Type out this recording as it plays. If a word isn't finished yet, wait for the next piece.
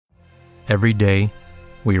Every day,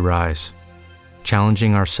 we rise,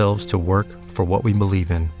 challenging ourselves to work for what we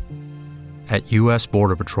believe in. At U.S.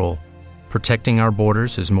 Border Patrol, protecting our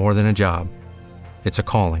borders is more than a job. It's a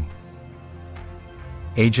calling.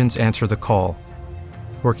 Agents answer the call,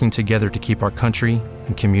 working together to keep our country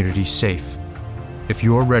and communities safe. If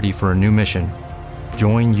you're ready for a new mission,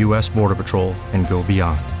 join U.S. Border Patrol and go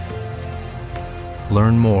beyond.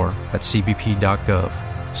 Learn more at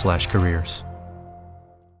cbp.gov/careers.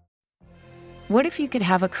 What if you could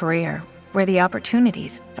have a career where the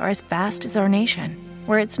opportunities are as vast as our nation,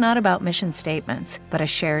 where it's not about mission statements, but a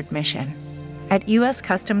shared mission? At U.S.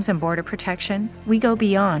 Customs and Border Protection, we go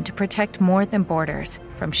beyond to protect more than borders.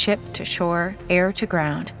 From ship to shore, air to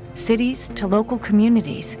ground, cities to local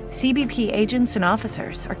communities, CBP agents and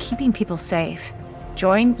officers are keeping people safe.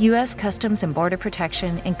 Join U.S. Customs and Border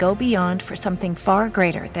Protection and go beyond for something far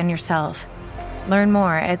greater than yourself. Learn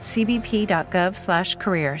more at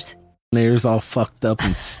cbp.gov/careers. Mayor's all fucked up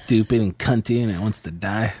and stupid and cunty and it wants to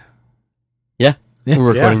die. Yeah,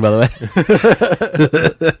 we're recording, by the way.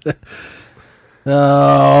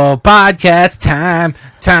 Oh, podcast time.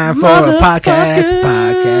 Time for a podcast.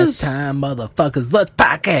 Podcast time, motherfuckers. Let's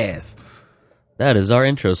podcast. That is our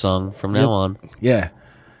intro song from now on. Yeah.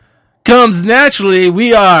 Comes naturally.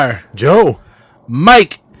 We are Joe,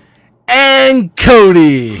 Mike, and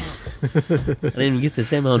Cody. I didn't even get to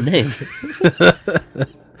say my own name.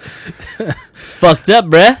 It's fucked up,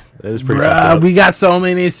 bruh. that is pretty fucked up. We got so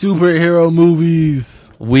many superhero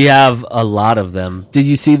movies. We have a lot of them. Did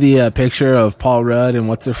you see the picture of Paul Rudd and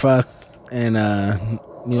what's her fuck and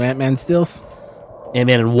new Ant-Man stills?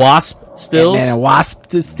 Ant-Man and Wasp stills. Ant-Man and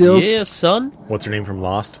Wasp stills? Yeah, son. What's her name from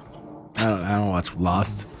Lost? I don't watch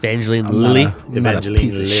Lost. Evangeline I'm Lilly. Not a Evangeline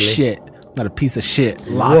piece of Lilly. shit. Not a piece of shit.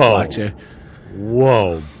 Lost Whoa. watcher.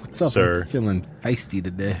 Whoa, What's up? sir. I'm feeling feisty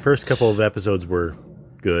today. First couple of episodes were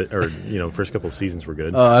good, or first couple of seasons were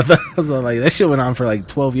good. I thought I was like, that shit went on for like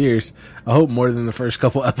 12 years. I hope more than the first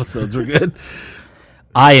couple episodes were good.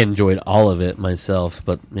 I enjoyed all of it myself,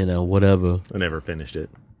 but, whatever. I never finished it.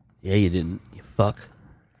 Yeah, you didn't. You fuck.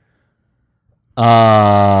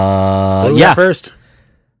 What do we got first.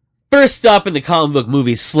 First up in the comic book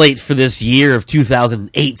movie slate for this year of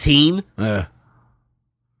 2018,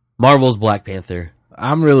 Marvel's Black Panther.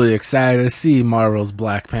 I'm really excited to see Marvel's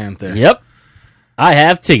Black Panther. Yep. I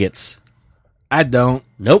have tickets. I don't.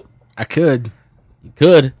 Nope. I could, You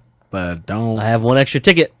could. but I don't. I have one extra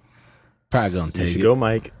ticket. Probably gonna You take should it. go,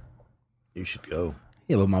 Mike. You should go.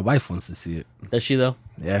 Yeah, but my wife wants to see it. Does she, though?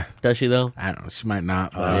 Yeah. Does she, though? I don't know. She might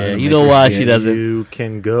not. But I'm Yeah, gonna you make know her why see she it. doesn't. You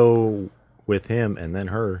can go with him and then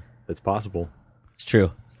her. It's possible. It's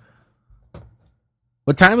true.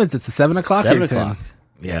 What time is it? It's 7 o'clock? 7 or 10? o'clock.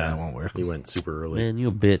 Yeah, that won't work. You went super early. Man, you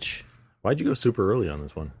a bitch. Why'd you go super early on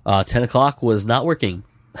this one? 10 o'clock was not working.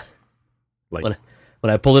 Like,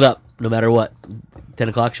 When I pulled it up, no matter what, 10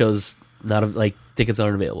 o'clock shows tickets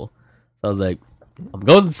aren't available. So I was like, I'm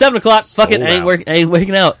going to 7 o'clock. Fuck it. Sold I ain't, out. I ain't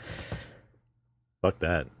working out. fuck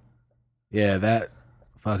that. Yeah, that.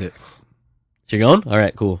 Fuck it. So you're going? All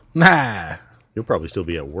right, cool. Nah. You'll probably still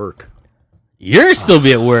be at work. You're still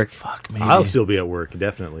be at work. Fuck me. I'll still be at work.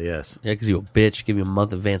 Definitely, yes. Yeah, because you a bitch. Give you a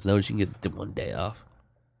month advance notice. You can get 1 day off.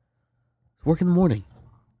 Work in the morning.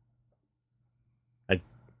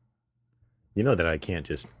 You know that I can't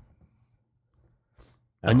just.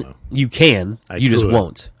 I I don't kn- know. You can. I You just could.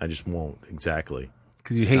 won't. I just won't. Exactly.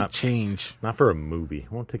 Because you hate Not- change. Not for a movie.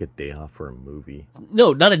 I won't take a day off for a movie.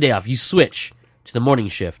 No, not a day off. You switch to the morning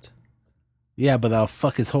shift. Yeah, but I'll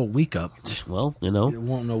fuck his whole week up. Well, He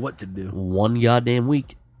won't know what to do. one goddamn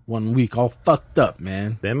week. 1 week all fucked up,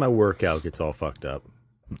 man. Then my workout gets all fucked up.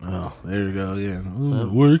 Oh, there you go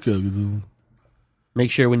again. Workout is on. Make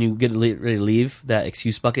sure when you get ready to leave, that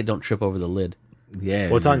excuse bucket, don't trip over the lid. Yeah.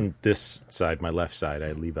 Well, it's on this side, my left side.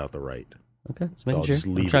 I leave out the right. Okay, just So making I'll sure. just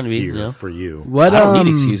I'm leave trying it to be, here for you. What, I don't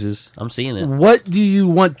need excuses. I'm seeing it. What do you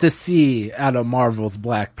want to see out of Marvel's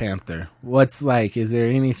Black Panther? What's like, is there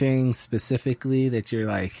anything specifically that you're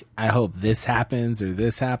like, I hope this happens or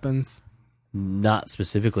this happens? Not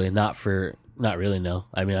specifically. Not really, no.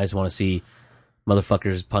 I mean, I just want to see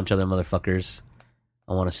motherfuckers punch other motherfuckers.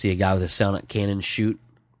 I want to see a guy with a sonic cannon shoot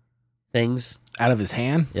things. Out of his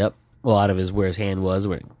hand? Yep. Well, out of where his hand was,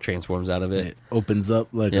 where it transforms out of it. It opens up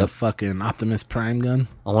like a Yep. fucking Optimus Prime gun.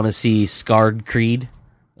 I want to see scarred Creed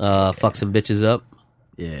fuck some bitches up.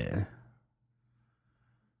 Yeah. That's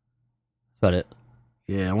about it.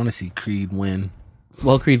 Yeah, I want to see Creed win.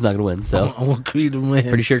 Well, Creed's not going to win, so I want Creed to win.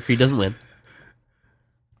 pretty sure Creed doesn't win.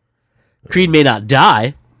 Creed may not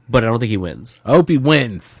die, but I don't think he wins. I hope he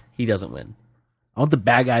wins. He doesn't win. I want the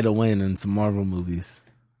bad guy to win in some Marvel movies.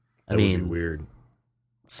 I That would mean, be weird.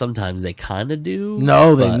 sometimes they kind of do.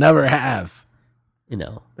 No, they but, never have. You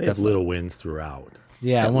know, They have that's little wins throughout.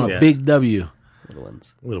 Yeah, I want a Yes. big W. little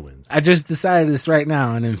ones. Little wins. I just decided this right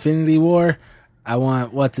now. In Infinity War, I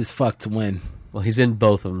want what's his fuck to win. Well, he's in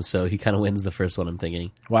both of them, so he kind of wins the first one. I'm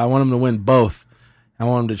thinking. Well, I want him to win both. I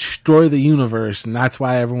want him to destroy the universe, and that's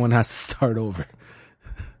why everyone has to start over.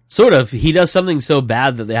 Sort of. He does something so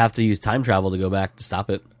bad that they have to use time travel to go back to stop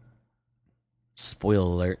it. Spoiler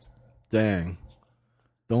alert. Dang.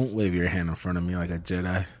 Don't wave your hand in front of me like a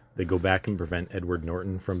Jedi. They go back and prevent Edward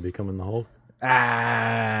Norton from becoming the Hulk.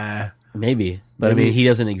 Ah. Maybe. But Maybe I mean, he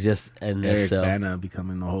doesn't exist in Eric this, so. Bana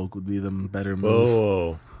becoming the Hulk would be the better move.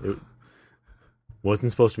 Whoa. It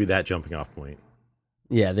wasn't supposed to be that jumping off point.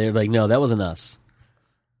 Yeah, they're like, no, that wasn't us.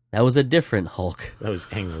 That was a different Hulk. That was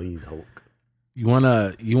Ang Lee's Hulk. You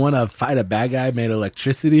wanna fight a bad guy made of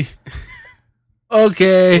electricity?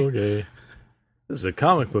 Okay. Okay. This is a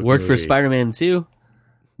comic book Worked for movie. Spider-Man 2.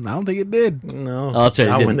 I don't think it did. No. Oh, that's right, it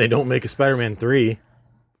Not didn't. when they don't make a Spider-Man 3.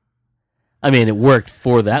 I mean, it worked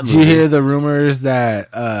for that Did movie. you hear the rumors that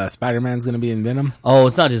Spider-Man's gonna be in Venom? Oh,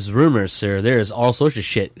 it's not just rumors, sir. There's all sorts of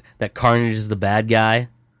shit. That Carnage is the bad guy.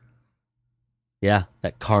 Yeah,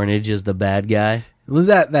 that Carnage is the bad guy. Was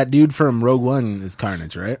that dude from Rogue One is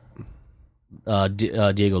Carnage, right?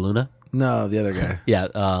 Diego Luna. No, the other guy. Yeah.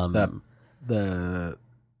 the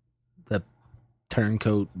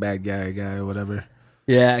turncoat bad guy or whatever.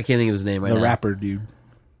 Yeah, I can't think of his name right The now. rapper dude.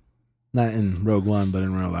 Not in Rogue One, but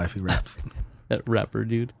in real life he raps. That rapper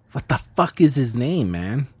dude. What the fuck is his name,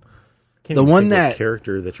 man? Can't The even one think that- what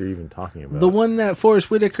character that you're even talking about. The one that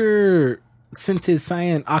Forrest Whitaker sent his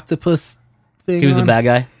cyan octopus thing He was the on? bad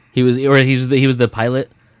guy. He was the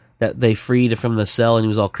pilot that they freed from the cell, and he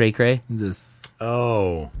was all cray cray. Just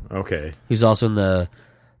Oh, okay. He was also in the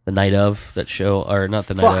Night of that show, or not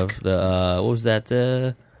the Night Fuck. of the what was that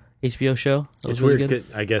HBO show? That was It's really weird. good.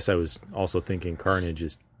 'Cause I guess I was also thinking Carnage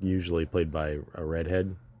is usually played by a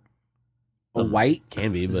redhead. a white.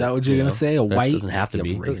 Can be. Is but, that what you're you gonna know, say? A that white? doesn't have to You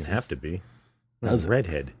be. racist. Doesn't have to be. No, Does it?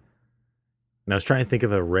 redhead. And I was trying to think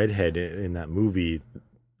of a redhead in that movie,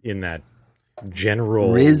 in that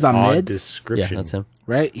general Riz odd Ahmed? Yeah, description. that's him.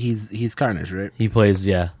 Right? He's Carnage, right? He plays.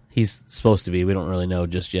 Yeah, he's supposed to be. We don't really know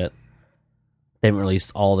just yet. They haven't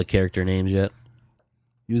released all the character names yet.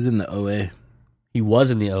 He was in the OA. He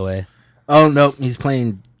was in the OA. Oh no, he's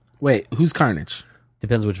playing. Wait, who's Carnage?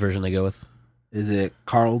 Depends which version they go with. Is it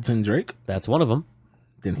Carlton Drake? That's one of them.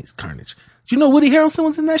 Then he's Carnage. Did you know Woody Harrelson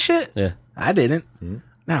was in that shit? Yeah, I didn't.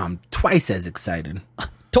 Now I'm twice as excited.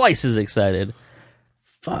 twice as excited.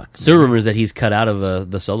 Fuck. Still rumors that he's cut out of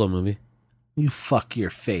the Solo movie. You fuck your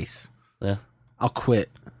face. Yeah, I'll quit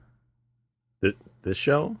This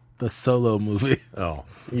show? the Solo movie. Oh,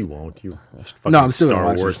 you won't. You just fucking No, I'm still gonna Star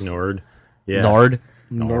watch Wars it. nerd. Yeah. Nard.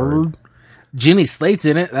 Nerd. Jenny Slate's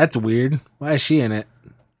in it. That's weird. Why is she in it?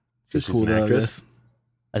 Just She's as an though, I actress? guess.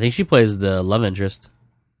 I think she plays the love interest.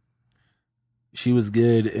 She was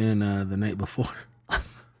good in The Night Before.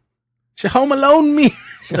 She home alone me.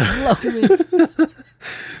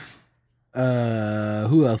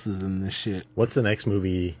 Who else is in this shit? What's the next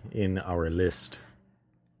movie in our list?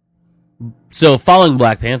 So following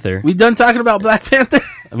Black Panther, We done talking about Black Panther?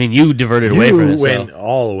 I mean, you diverted away You from it. So. went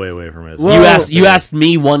all the way away from it. Well- You asked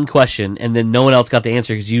me one question, and then no one else got the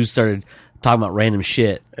answer because you started talking about random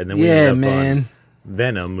shit And then we Yeah, ended up man. on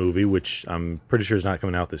Venom movie, which I'm pretty sure is not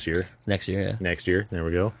coming out this year. next year. Yeah. Next year. There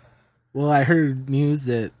we go. Well, I heard news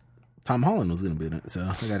that Tom Holland was going to be in it, so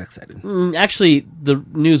I got excited. Actually, the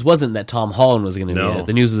news wasn't that Tom Holland was going to be No. in it.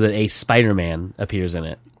 The news was that a Spider-Man appears in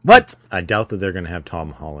it. What? I doubt that they're going to have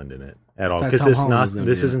Tom Holland in it at all thought because Tom Holland was gonna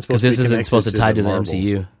this be in it. isn't Because supposed to this be isn't connected supposed to tie to the Marvel.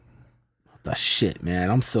 MCU. The shit, man.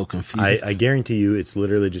 I'm so confused. I guarantee you, it's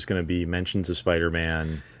literally just going to be mentions of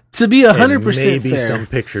Spider-Man. to be and 100% maybe fair, some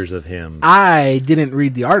pictures of him. I didn't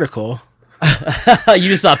read the article. You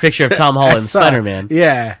just saw a picture of Tom I Holland, saw- Spider-Man.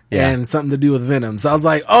 Yeah, Yeah. and something to do with Venom. So I was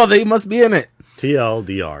like, oh, they must be in it.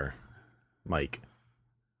 TLDR, Mike.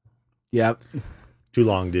 Yep. Too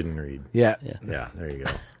long, didn't read. Yeah. Yeah, there you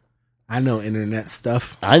go. I know internet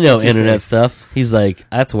stuff. I know Your internet face. stuff. He's like,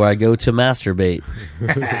 that's where I go to masturbate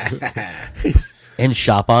and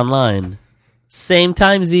shop online. Same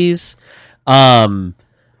timesies. TLDW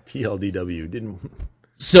didn't.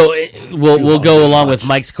 So we'll long go to along watch. with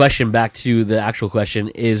Mike's question back to the actual question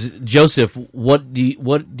is Joseph, what do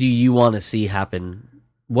you want to see happen?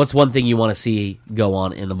 What's one thing you want to see go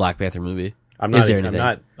on in the Black Panther movie? I'm Is not. there I'm anything?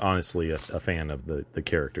 not honestly a fan of the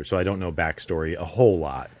character, so I don't know backstory a whole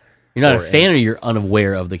lot. You're not a or fan, or you're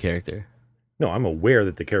unaware of the character. No, I'm aware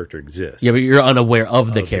that the character exists. Yeah, but you're unaware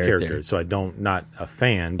of the of character. so I don't not a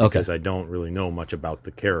fan Okay. because I don't really know much about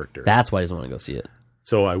the character. That's why he doesn't want to go see it.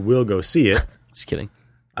 So I will go see it. Just kidding.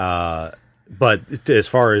 But as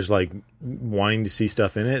far as like wanting to see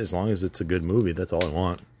stuff in it, as long as it's a good movie, that's all I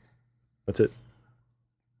want. That's it.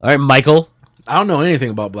 All right, Michael. I don't know anything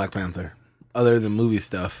about Black Panther other than movie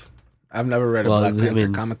stuff. I've never read a Black Panther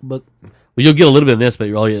comic book. Well, you'll get a little bit of this, but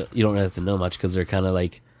you don't have to know much because they're kind of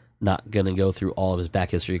like not going to go through all of his back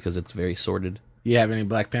history because it's very sordid. You have any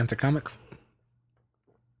Black Panther comics?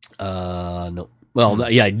 No.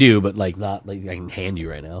 Well, yeah, I do, but like not like I can hand you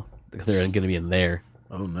right now. They're going to be in there.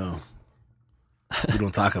 Oh no, we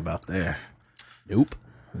don't talk about there. Nope.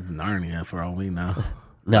 It's Narnia for all we know.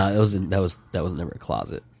 No, that was never a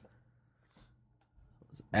closet.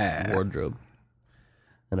 Wardrobe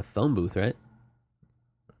and a phone booth, right?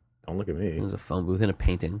 Don't look at me. There's a phone booth and a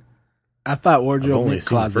painting. I thought I've wardrobe only meant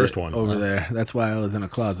seen the closet first one. over there. That's why I was in a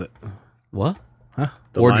closet. What? Huh?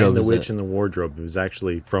 The Wardrobe Lion, the is Witch, it. and the Wardrobe was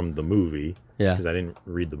actually from the movie. Yeah. Because I didn't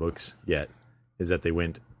read the books yet. Is that they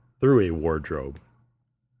went through a wardrobe.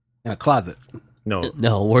 In a closet. No.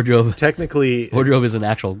 No, wardrobe. Technically, Wardrobe is an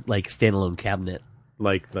actual like standalone cabinet.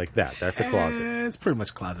 like that. That's a closet. It's pretty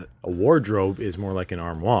much a closet. A wardrobe is more like an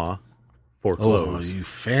armoire for Oh, clothes. you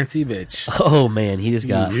fancy bitch. Oh man, he just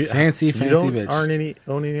got. You fancy you don't bitch.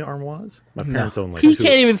 own any armoires? My parents own like He two.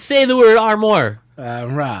 can't even say the word armoire.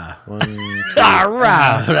 Rah. 1, 2. Armoire.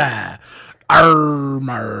 Rah. My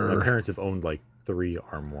Armor. parents have owned like 3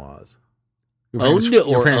 armoires. Owned it or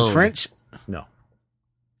your parents owned? French? No,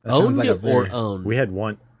 That sounds Owned like a it or very- owned? we had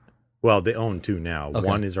one. Well, they own 2 now. Okay.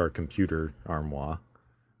 One is our computer armoire,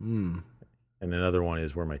 Mm. and another one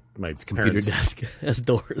is where my Computer parents. desk has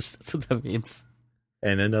doors. That's what that means.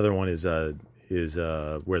 And another one is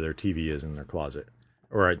where their TV is in their closet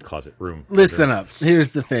or a closet room. Listen up.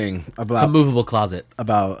 Here's the thing It's a about movable closet.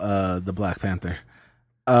 the Black Panther.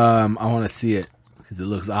 I want to see it because it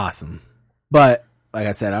looks awesome. But like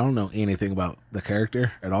I said, I don't know anything about the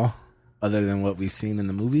character at all, other than what we've seen in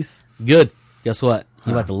the movies. Good. Guess what?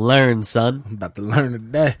 You're about to learn, son. I'm about to learn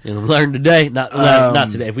today. You're gonna learn today. Not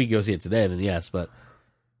today. If we go see it today, then yes. But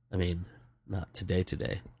I mean, not today.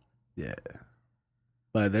 Today. Yeah.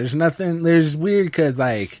 But there's nothing. There's weird because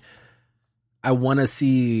like I want to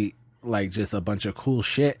see like just a bunch of cool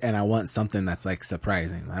shit, and I want something that's like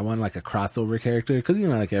surprising. I want like a crossover character because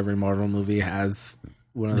like every Marvel movie has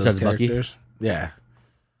one of Besides those Bucky? characters. Yeah,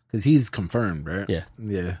 because he's confirmed, right? Yeah.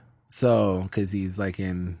 Yeah. So because he's like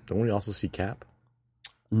in. Don't we also see Cap?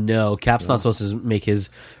 No, Cap's not supposed to make his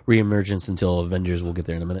reemergence until Avengers. We'll get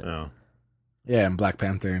there in a minute. Oh, Yeah, and Black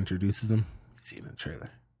Panther introduces him. You see it in the trailer.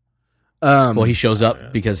 Well, he shows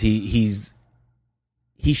up because he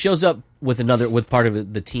shows up with part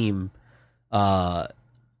of the team,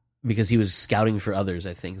 because he was scouting for others.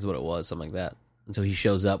 I think is what it was, something like that. And so he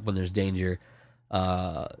shows up when there's danger,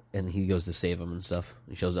 and he goes to save them and stuff.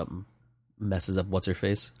 He shows up and messes up what's her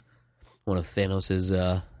face, one of Thanos's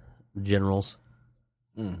generals.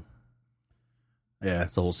 Yeah.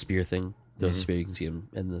 It's a whole spear thing. Throws a spear, you can see him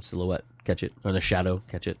in the silhouette catch it, or in the shadow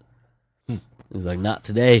catch it. He's like, not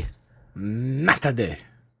today. Not today.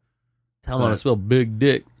 Tell him how to spell big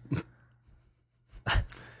dick.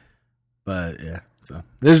 But yeah, so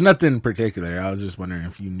there's nothing particular. I was just wondering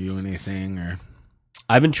if you knew anything or.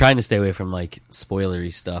 I've been trying to stay away from like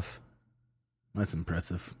spoilery stuff. That's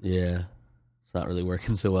impressive. Yeah, it's not really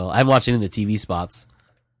working so well. I haven't watched any of the TV spots.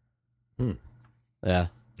 Yeah,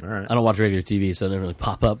 all right. I don't watch regular TV, so it doesn't really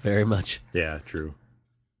pop up very much. Yeah, true.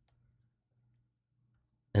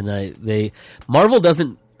 And Marvel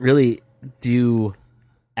doesn't really do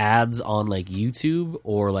ads on like YouTube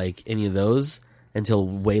or like any of those until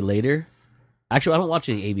way later. Actually, I don't watch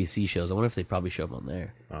any ABC shows. I wonder if they probably show them on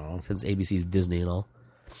there, Oh, since ABC's Disney and all.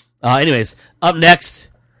 Anyways, up next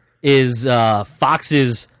is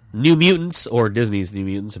Fox's New Mutants, or Disney's New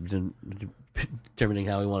Mutants, determining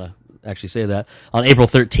how we want to actually say that, on April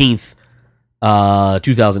 13th,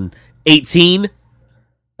 2018.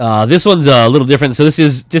 This one's a little different. So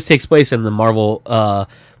this takes place in the Marvel, the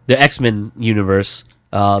X-Men universe,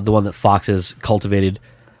 the one that Fox has cultivated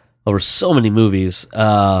over so many movies.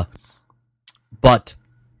 But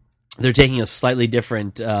they're taking a slightly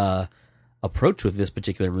different approach with this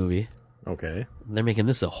particular movie. okay. They're making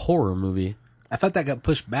this a horror movie. I thought that got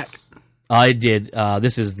pushed back. I did.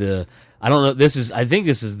 This is the. I don't know. I think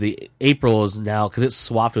this is the April is now because it's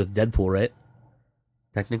swapped with Deadpool, right?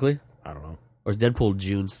 Technically, I don't know. or is Deadpool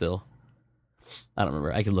June still? I don't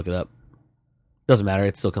remember. I can look it up. Doesn't matter.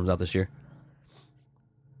 It still comes out this year.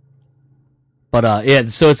 But yeah,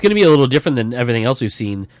 so it's going to be a little different than everything else we've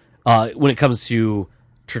seen when it comes to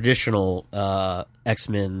traditional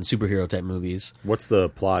X-Men superhero type movies. What's the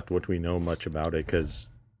plot? What do we know much about it? Because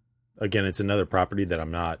again, it's another property that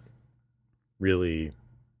I'm not really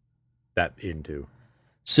that into?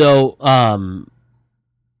 So,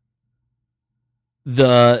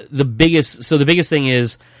 the biggest thing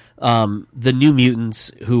is the New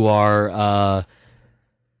Mutants, who are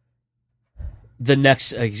the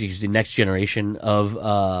next generation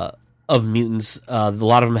of mutants. A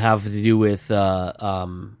lot of them have to do with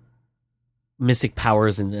mystic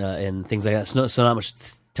powers and things like that. So not much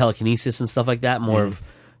telekinesis and stuff like that. More of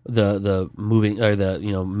the moving or the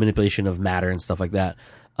manipulation of matter and stuff like that.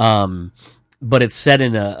 But it's set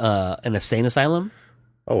in an insane asylum.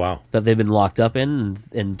 Oh wow! That they've been locked up in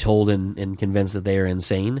and told and convinced that they are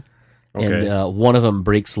insane. Okay. And one of them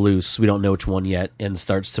breaks loose. We don't know which one yet, and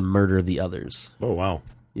starts to murder the others. Oh wow!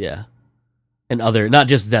 Yeah, and not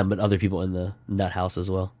just them, but other people in the nut house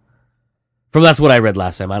as well. That's what I read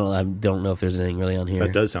last time. I don't know if there's anything really on here.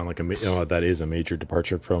 That does sound like that is a major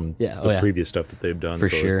departure from the previous stuff that they've done. For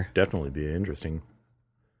so sure, it'd definitely be interesting.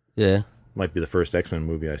 Yeah, might be the first X-Men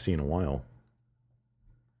movie I've seen in a while.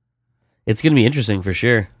 It's going to be interesting for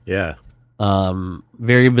sure. Yeah.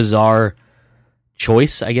 Very bizarre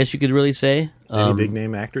choice, I guess you could really say. Any big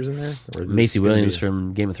name actors in there? Or Macy Williams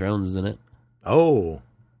from Game of Thrones is in it. Oh,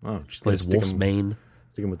 just plays Wolfsbane.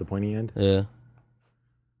 Stick him with the pointy end. Yeah.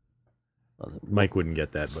 Mike wouldn't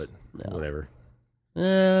get that, but whatever.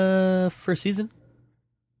 First season.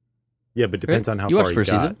 Yeah, but depends on how you far watched you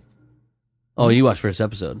first got. season. Oh, you watched first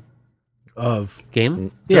episode of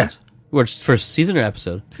Game. Yeah. You watched first season or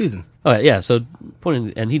episode? Season. Oh yeah, so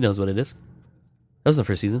pointing, and he knows what it is. That was the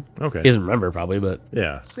first season. Okay. He doesn't remember probably, but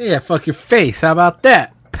yeah. Yeah, fuck your face. How about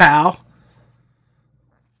that, pal?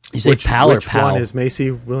 You say pal or pal? Which one is Macy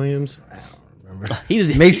Williams? I don't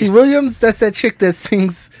remember. Macy Williams? That's that chick that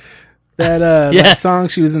sings that that song.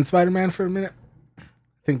 She was in Spider-Man for a minute. I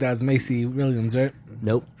think that was Macy Williams, right?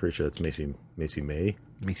 Nope. Pretty sure that's Macy May.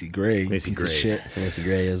 Macy Gray. Macy Gray. Shit. Macy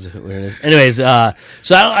Gray is where it is. Anyways, so I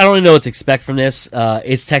don't really know what to expect from this.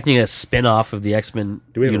 It's technically a spin-off of the X-Men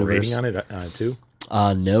Do we have universe. a rating on it too?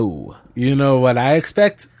 No. You know what I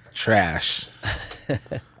expect? Trash.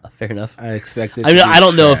 Fair enough. I expect it. I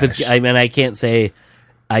don't know if it's. I mean, I can't say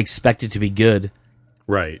I expect it to be good.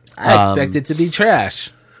 Right. I expect it to be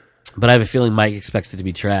trash. But I have a feeling Mike expects it to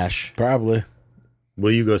be trash. Probably.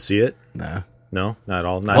 Will you go see it? No. No, not at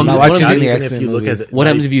all. I'm not watching any even X-Men if you look movies. at What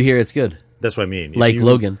happens if you hear it's good? That's what I mean. Like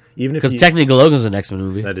Logan. Even if because technically Logan's an X-Men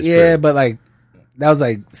movie. that is Yeah, true. but like that was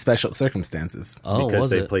like special circumstances. Oh, because was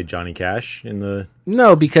they it? played Johnny Cash in the.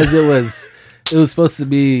 No, because it was supposed to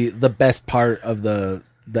be the best part of the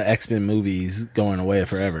X-Men movies going away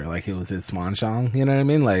forever. Like it was his swan song. You know what I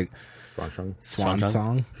mean? Like swan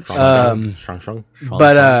song. Strong.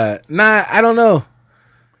 But I don't know,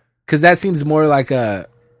 because that seems more like a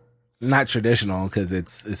not traditional, because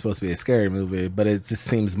it's supposed to be a scary movie, but it just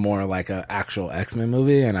seems more like an actual X-Men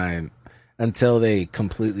movie. And until they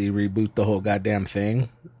completely reboot the whole goddamn thing,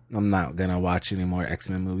 I'm not gonna watch any more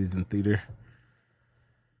X-Men movies in theater.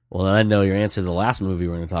 Well, then I know your answer to the last movie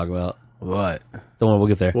we're going to talk about. What? Don't worry, we'll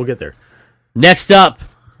get there. We'll get there. Next up,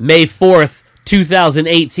 May 4th,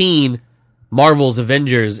 2018, Marvel's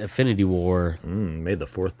Avengers Infinity War. May the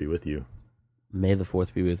 4th be with you. May the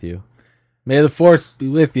 4th be with you. May the 4th be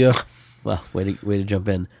with you. Well, way to jump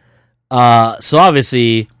in. So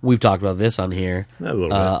obviously, we've talked about this on here A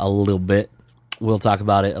little bit. We'll talk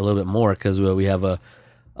about it a little bit more because we have a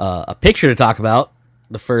picture to talk about.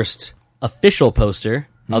 The first official poster,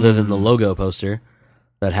 other than the logo poster,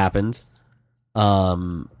 that happened.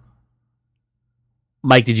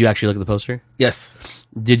 Mike, did you actually look at the poster? Yes.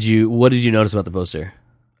 What did you notice about the poster?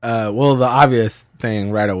 Well, the obvious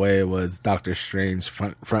thing right away was Doctor Strange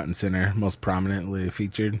front and center, most prominently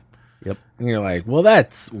featured. Yep. And you're like, well,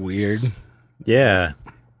 that's weird. Yeah.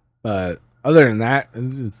 But other than that,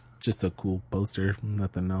 it's just a cool poster.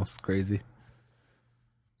 Nothing else crazy.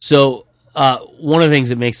 So, one of the things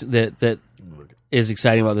that makes that is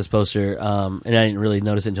exciting about this poster, and I didn't really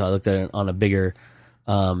notice it until I looked at it on a bigger,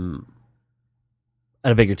 at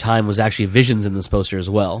a bigger time, was actually Vision's in this poster as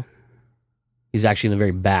well. He's actually in the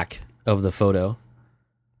very back of the photo,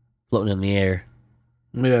 floating in the air.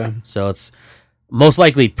 Yeah. So it's most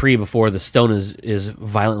likely before the stone is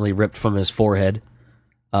violently ripped from his forehead.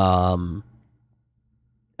 I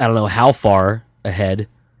don't know how far ahead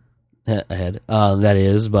that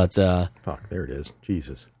is, but Fuck, there it is.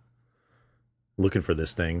 Jesus. Looking for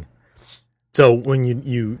this thing. So when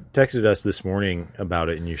you texted us this morning about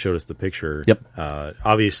it and you showed us the picture, Yep.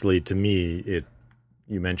 Obviously to me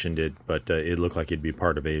you mentioned it, but it looked like it'd be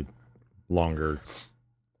part of a longer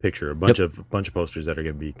picture, a bunch of posters that are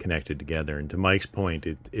going to be connected together. And to Mike's point,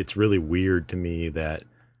 it's really weird to me that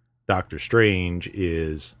Doctor Strange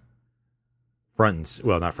is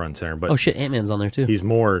not front and center, but Oh shit, Ant-Man's on there too. he's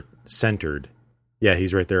more centered. Yeah,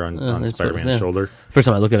 he's right there on that's Spider-Man's what- yeah. shoulder. First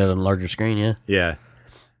time I look at it on a larger screen, yeah. Yeah.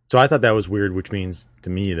 So I thought that was weird, which means to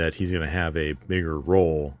me that he's going to have a bigger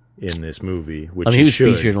role in this movie, which I mean, he was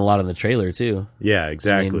should. featured a lot in the trailer too. Yeah,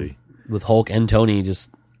 exactly. I mean, with Hulk and Tony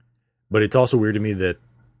just... But it's also weird to me that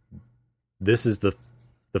this is the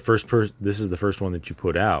first one that you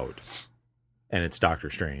put out, and it's Doctor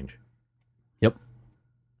Strange. Yep.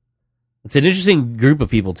 It's an interesting group of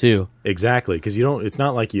people too. Exactly, because you don't. It's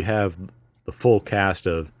not like you have the full cast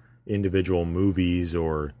of individual movies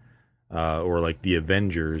or like the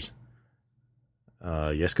Avengers.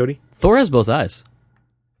 Yes, Cody. Thor has both eyes.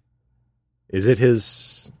 Is it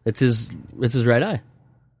his? It's his right eye.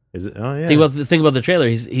 Is it? Oh yeah. Think about the trailer.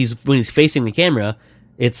 He's when he's facing the camera,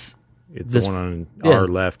 it's the one on yeah. our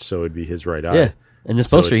left, so it'd be his right eye. yeah. In this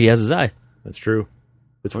So poster, it's- he has his eye. That's true.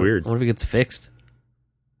 It's I weird. wonder if it gets fixed.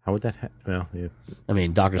 How would that? Well, yeah. I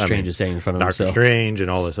mean, Doctor Strange is saying in front of Doctor himself. Strange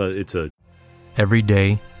and all this. It's a Every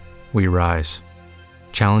day, we rise,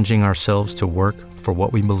 challenging ourselves to work for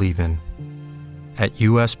what we believe in. At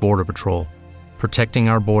U.S. Border Patrol, protecting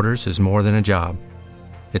our borders is more than a job.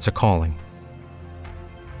 It's a calling.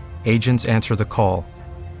 Agents answer the call,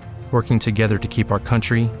 working together to keep our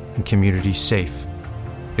country and communities safe.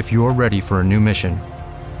 If you're ready for a new mission,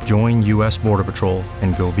 join U.S. Border Patrol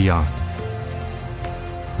and go beyond.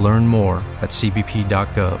 Learn more at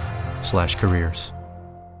cbp.gov/careers.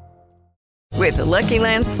 With the Lucky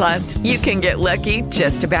Land Slots, you can get lucky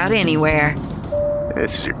just about anywhere.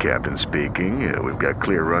 This is your captain speaking. We've got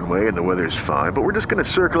clear runway and the weather's fine, but we're just going to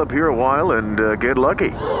circle up here a while and get lucky.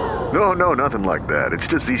 No, nothing like that. It's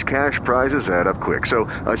just these cash prizes add up quick. So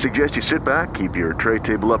I suggest you sit back, keep your tray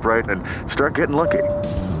table upright, and start getting lucky.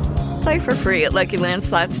 Play for free at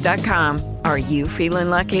LuckyLandSlots.com. Are you feeling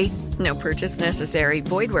lucky? No purchase necessary.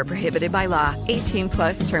 Void where prohibited by law.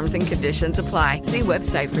 18+ terms and conditions apply. See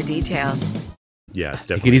website for details. yeah. It's He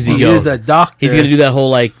could definitely. easily He go. is a doctor. He's gonna do that whole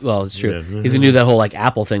like. Well, it's true. Yeah. He's gonna do that whole like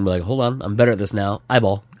Apple thing. But like, hold on, I'm better at this now.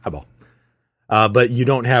 Eyeball. Eyeball. But you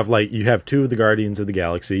don't have you have two of the Guardians of the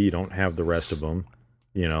Galaxy. You don't have the rest of them.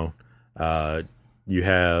 You know, you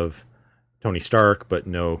have Tony Stark, but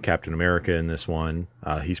no Captain America in this one.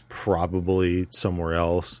 He's probably somewhere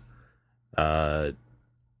else.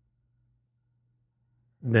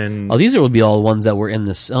 Then Oh, these would be all ones that were in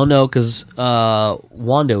this. Oh no, because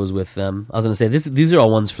Wanda was with them. I was gonna say these are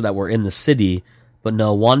all ones that were in the city, but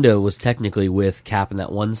no, Wanda was technically with Cap in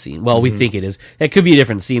that one scene. Well, we think it is. It could be a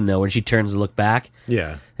different scene though, when she turns to look back.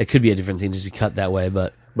 yeah, It could be a different scene, just be cut that way.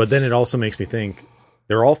 But but then it also makes me think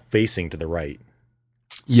they're all facing to the right.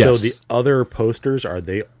 Yes. So the other posters are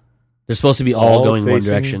they they're supposed to be all going one facing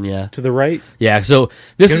direction. Yeah, to the right? yeah. So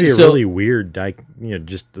It's this gonna be is a really weird,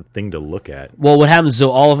 just a thing to look at. Well, what happens?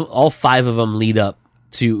 So all five of them lead up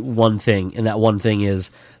to one thing, and that one thing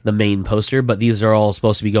is the main poster. But these are all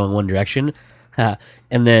supposed to be going one direction, and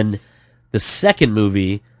then the second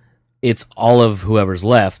movie, it's all of whoever's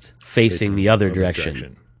left facing the other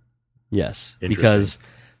direction. Yes, Interesting. because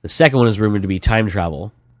the second one is rumored to be time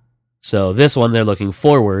travel. So this one they're looking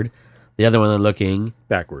forward. The other one they're looking.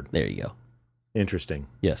 Backward. There you go. Interesting.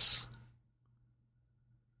 Yes.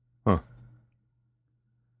 Huh.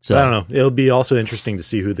 So I don't know. It'll be also interesting to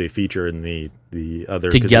see who they feature in the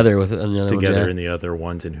other together with another together ones, yeah. in the other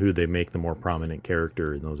ones, and who they make the more prominent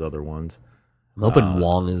character in those other ones. I'm hoping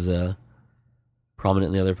Wong is prominent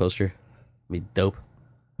in the other poster. Be dope.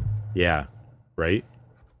 Yeah, right.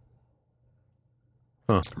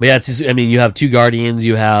 But yeah, it's just, I mean, you have two Guardians.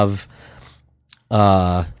 You have,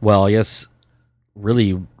 well, I guess,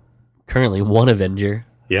 really, currently one Avenger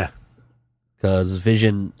Yeah, because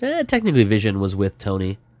Vision. Technically, Vision was with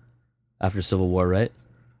Tony after Civil War, right?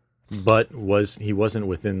 but he wasn't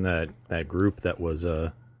within that group that was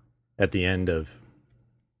at the end of.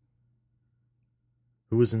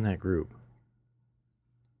 Who was in that group?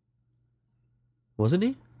 Wasn't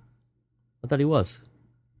he? I thought he was.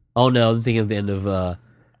 Oh no, I'm thinking of the end of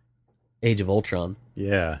Age of Ultron.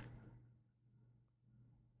 Yeah,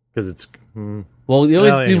 because it's Well, the only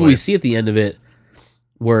Well, people anyway. we see at the end of it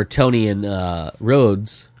were Tony and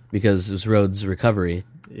Rhodes because it was Rhodes' recovery.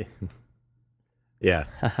 yeah,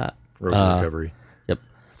 Road recovery.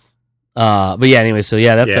 But yeah, anyway, so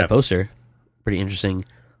yeah, that's Yeah. that poster. Pretty interesting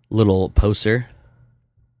little poster.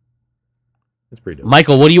 It's pretty dope.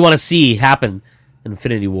 Michael, what do you want to see happen in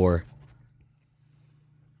Infinity War?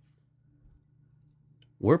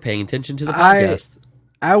 We're paying attention to the podcast.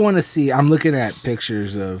 I want to see. I'm looking at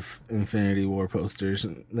pictures of Infinity War posters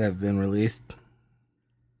that have been released.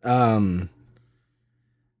 I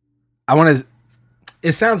want to.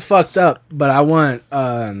 It sounds fucked up, but I want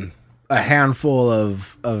a a handful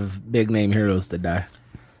of big name heroes to die.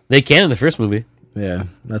 They can in the first movie. Yeah,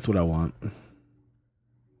 that's what I want.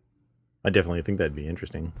 I definitely think that'd be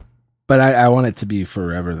interesting. But I want it to be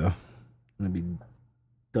forever, though. To be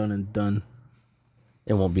done and done.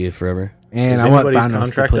 It won't be forever. And Is I want anybody's Thanos to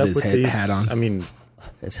contract put up his with these? hat on. I mean,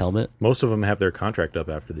 His helmet? most of them have their contract up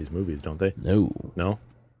after these movies, don't they? No. No?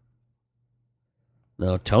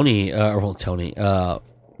 No, Tony, Tony,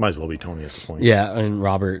 Might as well be Tony at this point. yeah, and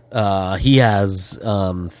Robert, he has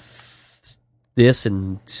this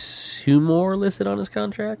and 2 more listed on his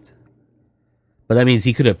contract. But that means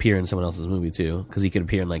he could appear in someone else's movie too, because he could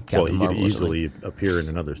appear in like Captain Well, he Marvel could or something. easily appear in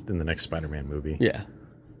the next Spider-Man movie. Yeah.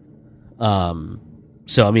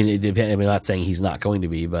 So I mean, it depends. I mean, I'm not saying he's not going to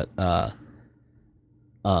be, but yeah,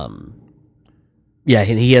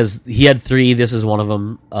 and he had 3. This is one of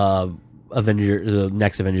them. The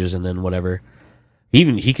next Avengers, and then whatever.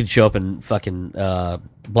 He could show up in fucking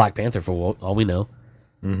Black Panther for all we know.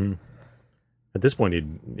 Mm-hmm. At this point,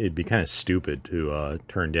 it'd be kind of stupid to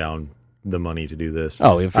turn down the money to do this.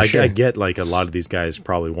 Oh, yeah, for sure. I get like a lot of these guys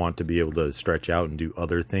probably want to be able to stretch out and do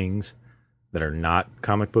other things that are not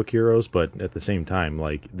comic book heroes, but at the same time,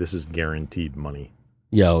 like, this is guaranteed money.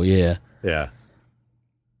 Yo, yeah, Yeah.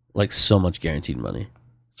 like so much guaranteed money,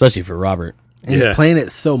 especially for Robert. And Yeah. he's playing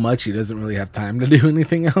it so much he doesn't really have time to do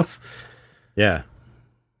anything else. Yeah.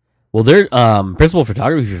 Well, their principal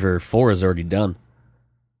photography for 4 is already done.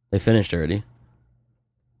 They finished already.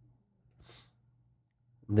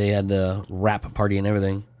 They had the wrap party and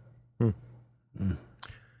everything.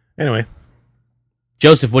 Anyway.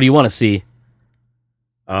 Joseph, what do you want to see?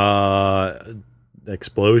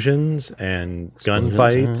 Explosions and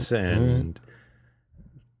gunfights and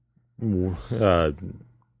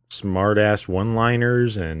smart-ass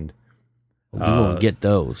one-liners and We won't get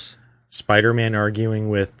those. Spider-Man arguing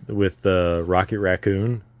with Rocket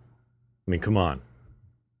Raccoon. I mean, come on.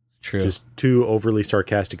 True. Just 2 overly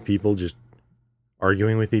sarcastic people just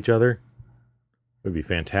arguing with each other would be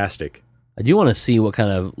fantastic. I do want to see what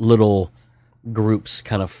kind of little groups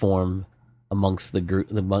kind of form amongst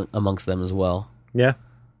amongst them as well. Yeah.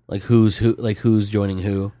 Like who's joining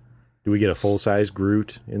who. Do we get a full-size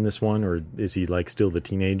Groot in this one, or is he like still the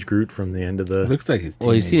teenage Groot from the end of the... It looks like he's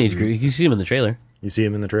Teenage Groot. You see him in the trailer. You see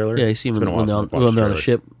him in the trailer? Yeah, you see him It's been a when while they're since I've on watched the the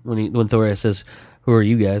ship when Thor says, "Who are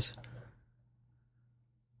you guys?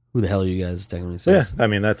 Who the hell are you guys?" Technically Yeah, says. I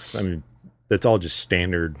mean that's all just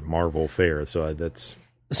standard Marvel fare. So that's all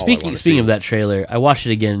I Speaking wanna see. of that trailer, I watched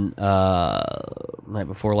it again night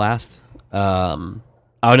before last. Oh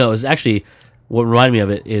no, it was actually what reminded me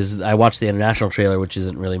of it is I watched the international trailer, which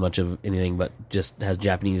isn't really much of anything, but just has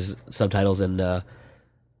Japanese subtitles and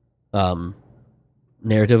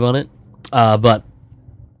narrative on it. But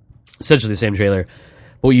essentially the same trailer.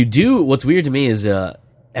 But what's weird to me is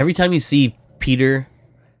every time you see Peter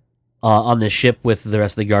on the ship with the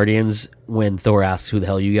rest of the Guardians, when Thor asks, "Who the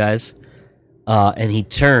hell are you guys?" And he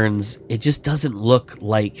turns, it just doesn't look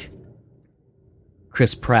like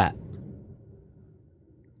Chris Pratt.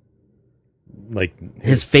 Like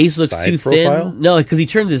His face looks side too profile? thin. No, because he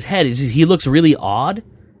turns his head. He looks really odd.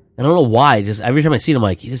 I don't know why. Just every time I see him, I'm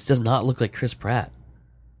like, he just does not look like Chris Pratt.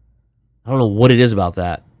 I don't know what it is about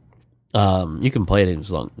that. You can play it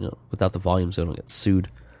as long, without the volume, so I don't get sued.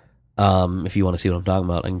 If you want to see what I'm talking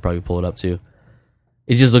about, I can probably pull it up too.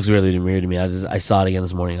 It just looks really weird to me. I saw it again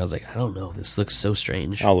this morning. I was like, I don't know. This looks so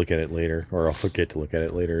strange. I'll look at it later, or I'll forget to look at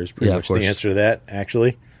it later. Is pretty Yeah, of much the course. answer to that.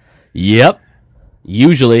 Actually, Yep.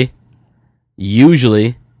 Usually.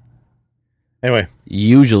 anyway,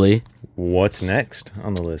 what's next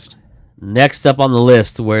on the list? Next up on the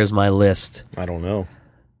list, where's my list? I don't know.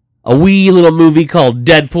 A wee little movie called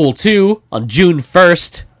Deadpool 2 on June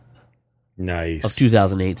 1st Nice. of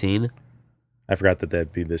 2018. I forgot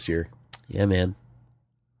that'd be this year. Yeah, man.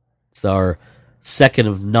 It's our second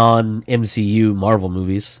of non-MCU Marvel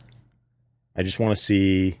movies. I just want to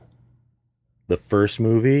see the first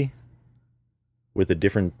movie with a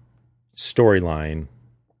different storyline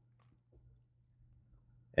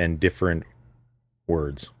and different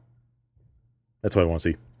words. That's what I want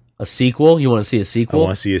to see. A sequel? You want to see a I sequel?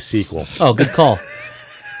 want to see a sequel. Oh, good call.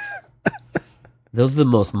 That was the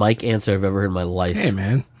most Mike answer I've ever heard in my life. Hey,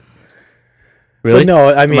 man. Really? But no,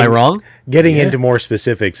 I mean, am I wrong? Getting into more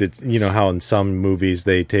specifics, it's how in some movies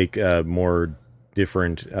they take a more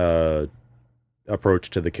different approach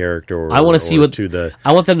to the character. Or, I want to see or what to the.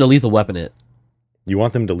 I want them to Lethal Weapon it. You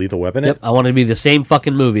want them to Lethal Weapon Yep, it? I want it to be the same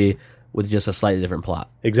fucking movie with just a slightly different plot.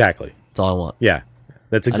 Exactly. That's all I want. Yeah,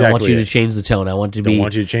 that's I exactly. don't want you it. to change the tone. I want it to Don't be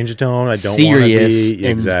want you to change the tone. I don't serious want to be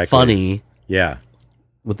and exactly funny. Yeah,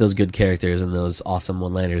 with those good characters and those awesome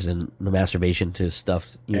one-liners and the masturbation to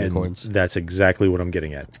stuffed unicorns. And that's exactly what I'm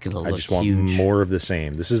getting at. It's gonna I look just want huge. more of the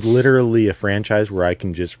same. This is literally a franchise where I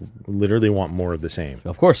can just literally want more of the same.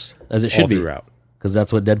 Of course, as it all should be, throughout. because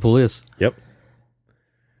that's what Deadpool is. Yep.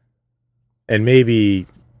 And maybe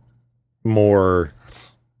more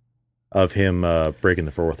of him breaking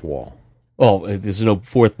the fourth wall. Oh, there's no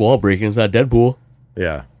fourth wall breaking. It's not Deadpool.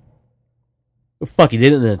 Yeah. Well, fuck, he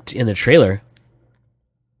did it in the trailer.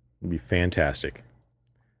 It'd be fantastic.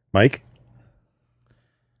 Mike?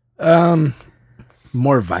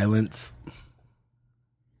 More violence.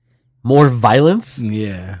 More violence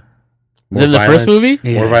Yeah. More than the first movie.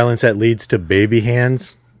 Yeah. More violence that leads to baby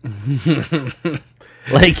hands.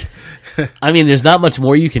 Like, I mean, there's not much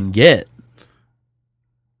more you can get.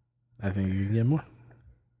 I think you can get more.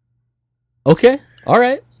 Okay, all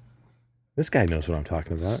right. This guy knows what I'm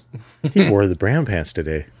talking about. He wore the brown pants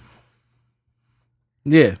today.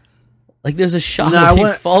 Yeah. Like, there's a shot No, where I he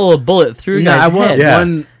want- follow a bullet through a No, guy's I want head.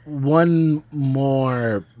 Yeah. one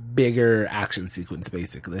more bigger action sequence,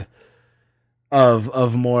 basically.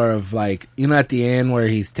 Of more of like, you know, at the end where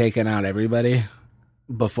he's taking out everybody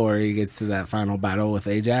before he gets to that final battle with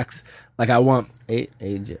Ajax. Like, I want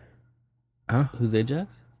Ajax. Huh? Who's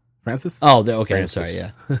Ajax? Francis. Oh, okay. Francis. I'm sorry.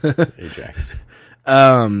 Yeah, Ajax.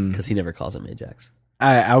 because he never calls him Ajax.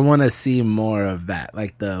 I want to see more of that,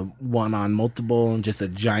 like the one on multiple and just a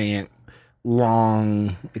giant,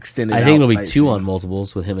 long, extended. I think it'll be fight two scene. on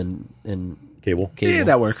multiples with him and Cable. Cable. Yeah,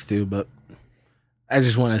 that works too. But I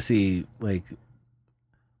just want to see like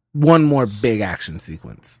one more big action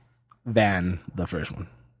sequence than the first one.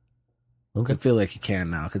 Okay. I feel like you can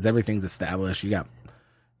now because everything's established. You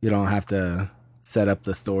don't have to set up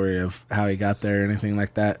the story of how he got there or anything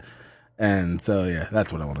like that. And so yeah,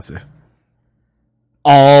 that's what I want to see.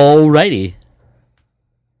 Alrighty.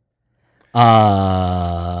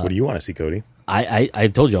 What do you want to see, Cody? I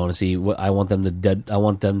told you I want to see what I want them to I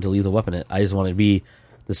want them to leave the weapon. I just want it to be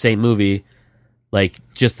the same movie, like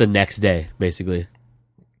just the next day, basically.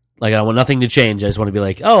 Like I want nothing to change. I just want to be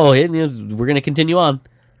like, oh, we're gonna continue on.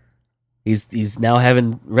 He's now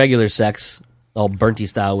having regular sex, all Burnty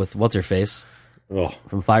style with what's her face Oh,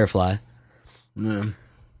 from Firefly, Yeah.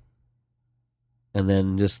 and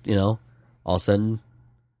then just all of a sudden,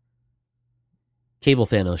 Cable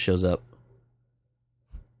Thanos shows up.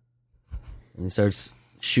 And he starts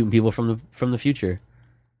shooting people from the future.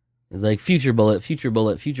 It's like future bullet, future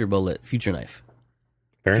bullet, future bullet, future knife,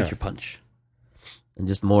 fair future enough. punch, and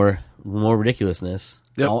just more ridiculousness.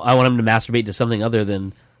 Yep. I want him to masturbate to something other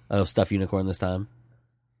than stuffed unicorn this time.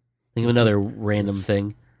 Think of another random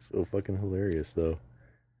thing. So fucking hilarious, though.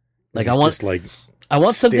 Like He's I want just like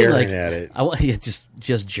something staring like at it. I want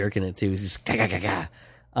just jerking it too. He's just ga ga ga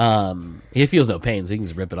ga. He feels no pain, so he can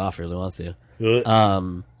just rip it off if he really wants to.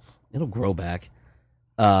 Ugh. It'll grow back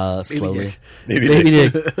slowly. dick. Maybe Baby they-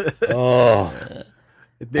 dick. Oh,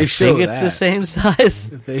 If they I show think it's that, the same size.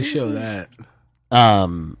 if they show that,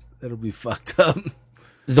 Um, that'll be fucked up.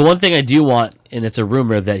 the one thing I do want, and it's a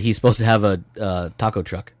rumor that he's supposed to have a taco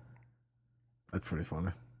truck. That's pretty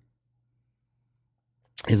funny.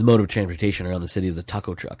 His mode of transportation around the city is a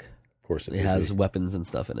taco truck. of course it It would has be. weapons and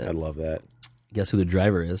stuff in I it. love that. Guess who the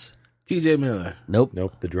driver is? TJ Miller. Nope.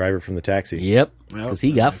 Nope, the driver from the taxi. Yep. Well, Because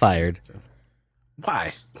he that got makes fired. sense.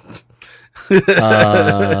 Why?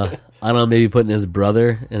 I don't know. Maybe putting his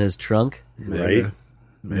brother in his trunk. Right?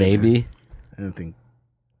 Maybe. I don't think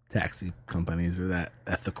taxi companies are that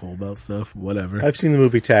ethical about stuff. Whatever. I've seen the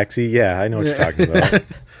movie Taxi. Yeah, I know what you're talking about.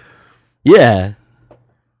 Yeah.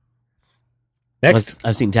 Next,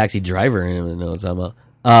 I've seen Taxi Driver and I don't know what I'm talking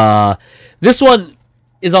about. This one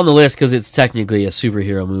is on the list because it's technically a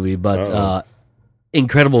superhero movie, but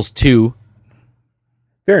Incredibles 2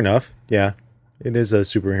 fair enough. Yeah, it is a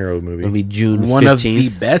superhero movie. will be June 15th. One of the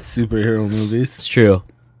best superhero movies. It's true.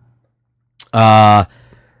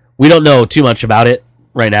 We don't know too much about it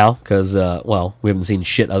right now because, we haven't seen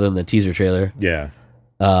shit other than the teaser trailer. Yeah,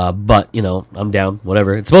 But I'm down.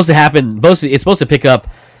 Whatever. It's supposed to happen. It's supposed to pick up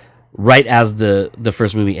right as the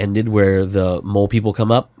first movie ended, where the mole people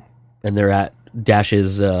come up and they're at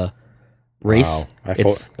Dash's race. Wow.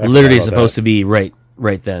 It's I literally forgot about supposed that. to be right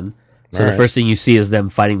then. So All the right. first thing you see is them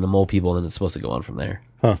fighting the mole people, and then it's supposed to go on from there.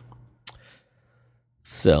 Huh.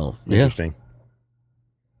 So yeah, Interesting.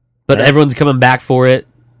 but All right. everyone's coming back for it.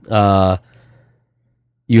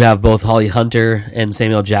 You have both Holly Hunter and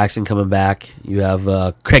Samuel Jackson coming back. You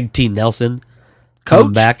have Craig T. Nelson coming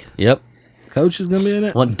Coach? back. Yep. Coach is gonna be in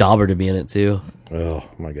it. I want Dauber to be in it too. Oh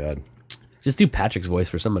my god. Just do Patrick's voice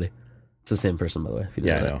for somebody. It's the same person, by the way. If you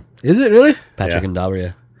Yeah, didn't I know know. Is it really? that. Patrick Yeah. and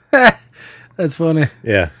Dauber. Yeah. That's funny.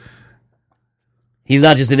 Yeah, He's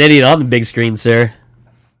not just an idiot on the big screen, sir.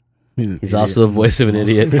 He's also a voice of an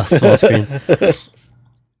idiot on small screen.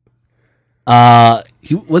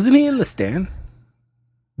 Wasn't he in The Stand?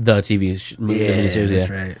 The TV miniseries, that's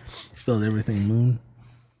yeah. right. He spelled everything Moon.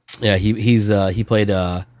 Yeah, he played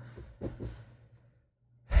the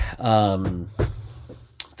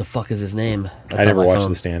fuck is his name? That's I not never my watched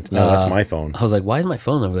phone. The Stand. No, that's my phone. I was like, why is my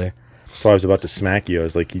phone over there? That's why I was about to smack you. I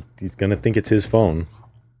was like, he's gonna think it's his phone.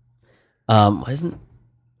 Why isn't?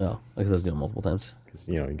 Oh, I guess I was doing it multiple times.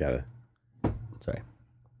 You know, you gotta. Sorry,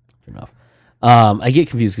 turn it off. I get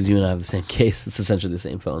confused because you and I have the same case. It's essentially the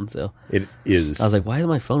same phone. So It is. I was like, why is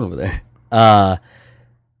my phone over there? I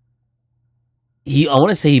want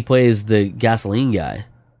to say he plays the gasoline guy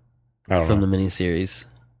I don't from know. the miniseries,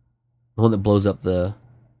 the one that blows up the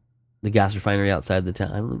gas refinery outside the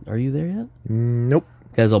town. Are you there yet? Nope.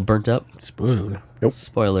 Guy's all burnt up. Spoiler. Nope.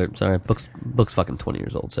 Spoiler. Sorry, book's fucking 20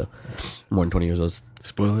 years old. So more than 20 years old.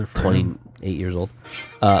 Spoiler for him. 28 years old.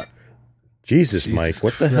 Jesus, Mike,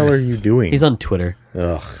 what the hell are you doing? He's on Twitter.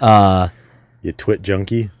 Ugh. You twit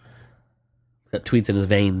junkie. Got tweets in his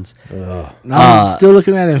veins. Ugh. No, I'm still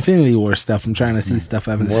looking at Infinity War stuff. I'm trying to see stuff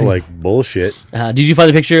I haven't More seen. like bullshit. Did you find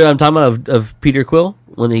the picture I'm talking about of Peter Quill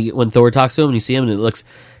when Thor talks to him and you see him and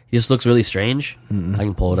he just looks really strange? I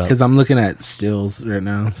can pull it up. Because I'm looking at stills right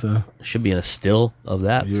now, so It should be in a still of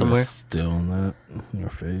that you're somewhere. still in that in your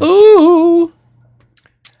face. Ooh.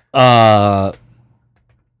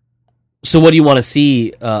 So what do you want to see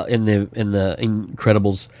in the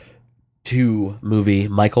Incredibles 2 movie,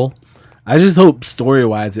 Michael? I just hope story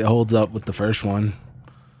wise it holds up with the first one.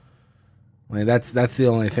 Like that's the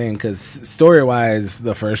only thing, because story wise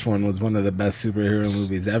the first one was one of the best superhero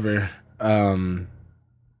movies ever.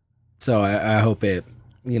 So I hope it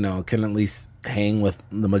can at least hang with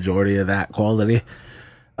the majority of that quality.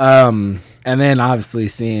 And then obviously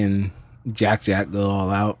seeing Jack go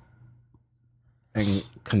all out and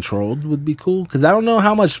controlled would be cool, because I don't know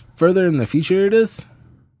how much further in the future it is.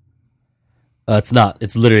 It's not.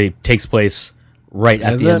 It's literally takes place right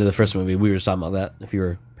at Is the it? end of the first movie. We were just talking about that. If you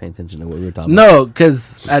were paying attention to what we were talking about. No,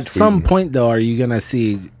 because at some point though, are you gonna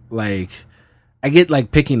see like? I get like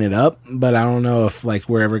picking it up, but I don't know if like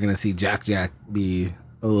we're ever gonna see Jack be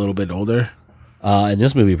a little bit older. In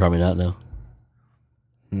this movie, probably not. No.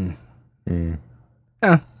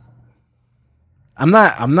 Yeah. I'm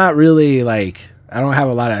not really like, I don't have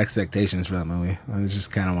a lot of expectations for that movie. I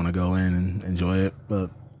just kind of want to go in and enjoy it, but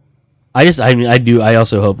I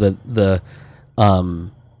also hope that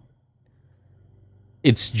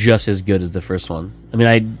it's just as good as the first one. I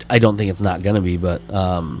mean, I don't think it's not gonna be, but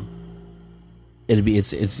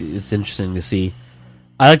it's interesting to see.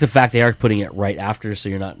 I like the fact they are putting it right after, so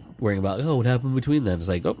you're not worrying about what happened between them. It's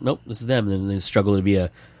like, oh nope, this is them, and then they struggle to be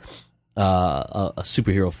a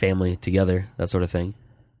superhero family together, that sort of thing.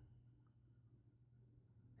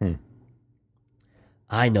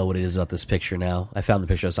 I know what it is about this picture now. I found the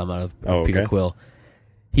picture I was talking about of Peter Quill.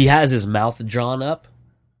 He has his mouth drawn up,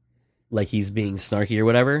 like he's being snarky or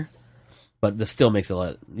whatever, but this still makes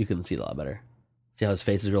it you can see it a lot better. See how his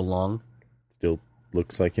face is real long? Still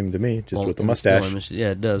looks like him to me, just with the in the mustache. still image. Yeah,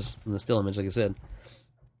 it does. In the still image, like I said.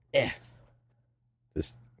 Yeah.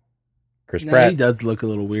 Just Chris yeah, Pratt. he does look a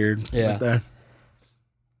little weird. Yeah. Right there.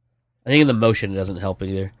 I think in the motion it doesn't help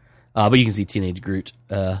either. But you can see Teenage Groot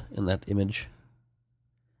in that image.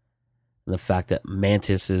 And the fact that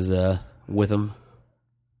Mantis is with him.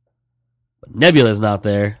 But Nebula's not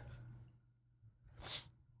there.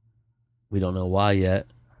 We don't know why yet.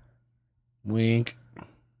 Wink.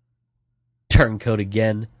 Turncoat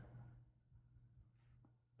again.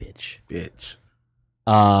 Bitch.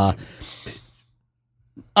 Up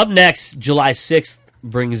next, July 6th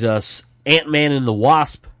brings us Ant-Man and the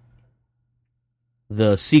Wasp.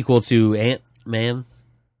 The sequel to Ant-Man.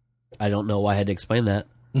 I don't know why I had to explain that.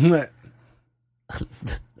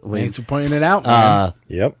 Thanks for pointing it out, man.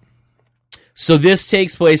 Yep. So this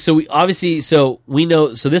takes place. So we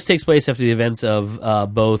know. So this takes place after the events of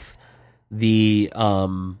both the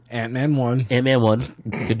Ant-Man 1. Ant-Man 1.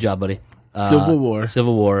 Good job, buddy. Civil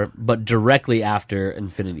War, but directly after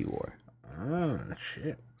Infinity War. Oh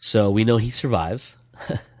shit! So we know he survives.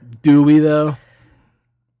 Do we though?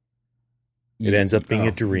 It ends up being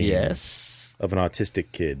a dream. Yes. Of an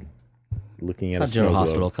autistic kid looking at It's a not General snow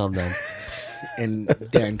Hospital. globe. Calm down. And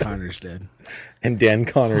Dan Connor's dead. And Dan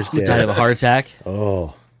Connor's dead. Died of a heart attack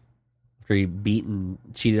Oh. after he beat and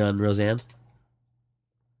cheated on Roseanne.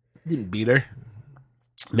 Didn't beat her.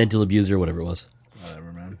 Mental abuser, whatever it was.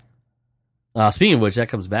 Whatever, man. Speaking of which, that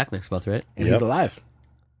comes back next month, right? And Yep. he's alive.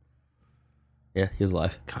 Yeah, he's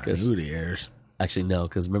alive. 'Cause- Continuity errors. Actually, no,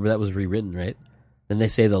 because remember that was rewritten, right? And they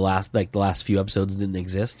say the last few episodes didn't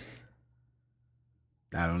exist.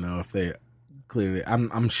 I don't know if they clearly.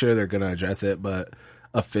 I'm sure they're gonna address it, but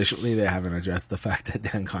officially they haven't addressed the fact that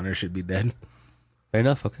Dan Connor should be dead. Fair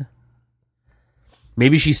enough. Okay.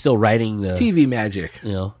 Maybe she's still writing the TV magic.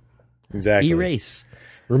 You know, Exactly. erase.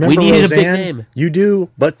 Remember, We needed a Roseanne? big name. You do,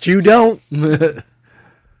 but you don't.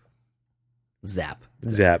 Zap.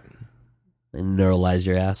 Zap. And neuralize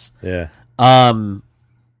your ass. Yeah.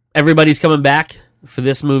 Everybody's coming back for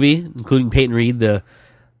this movie, including Peyton Reed, the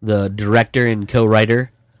director and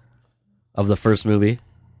co-writer of the first movie.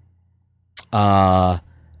 I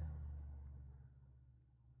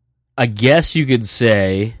guess you could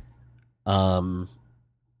say,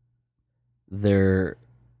 they're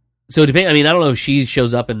so depending. I mean, I don't know if she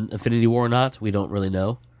shows up in Infinity War or not. We don't really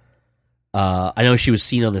know. I know she was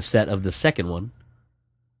seen on the set of the second one,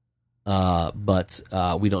 but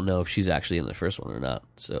we don't know if she's actually in the first one or not.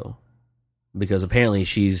 So, because apparently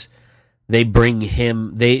they bring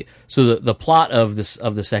him. So the plot of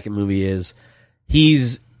the second movie is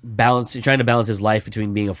he's trying to balance his life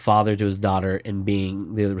between being a father to his daughter and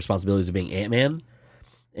being the responsibilities of being Ant-Man.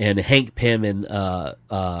 And Hank Pym and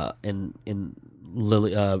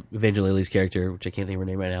Lily, Evangeline Lilly's character, which I can't think of her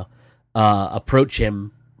name right now, approach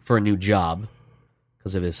him for a new job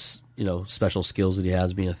because of his special skills that he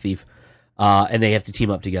has being a thief, and they have to team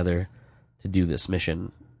up together to do this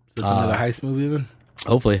mission. So it's another heist movie then?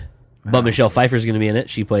 Hopefully, but Michelle Pfeiffer is going to be in it.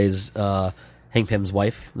 She plays Hank Pym's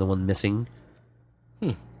wife, the one missing.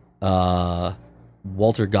 Walter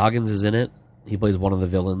Goggins is in it. He plays one of the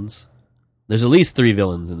villains. There's at least 3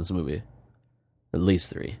 villains in this movie. At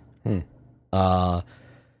least 3. A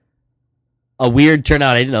weird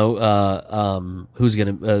turnout. I didn't know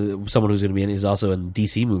someone who's gonna be in it is also in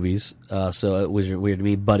DC movies. So it was weird to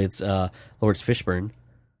me. But it's Lawrence Fishburne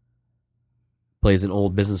plays an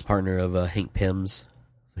old business partner of Hank Pym's.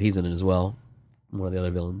 He's in it as well. One of the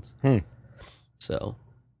other villains. So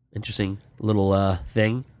interesting little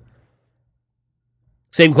thing.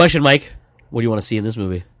 Same question, Mike. What do you want to see in this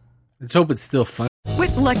movie? Let's hope it's still fun.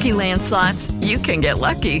 With Lucky Land Slots, you can get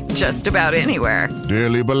lucky just about anywhere.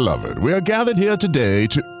 Dearly beloved, we are gathered here today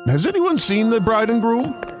to... Has anyone seen the bride and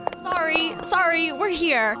groom? Sorry, we're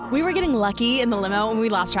here. We were getting lucky in the limo and we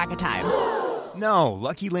lost track of time. No,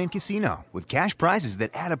 Lucky Land Casino, with cash prizes that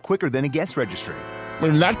add up quicker than a guest registry.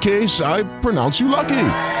 In that case, I pronounce you lucky.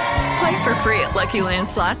 Play for free at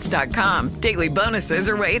LuckyLandSlots.com. Daily bonuses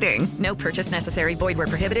are waiting. No purchase necessary. Void where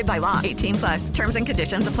prohibited by law. 18+. Terms and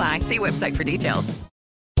conditions apply. See website for details.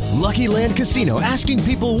 Lucky Land Casino, asking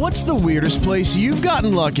people, what's the weirdest place you've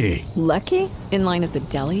gotten lucky? Lucky? In line at the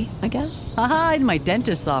deli, I guess? Aha, in my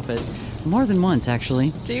dentist's office. More than once,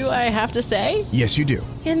 actually. Do I have to say? Yes, you do.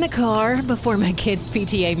 In the car before my kids'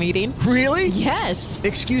 PTA meeting. Really? Yes.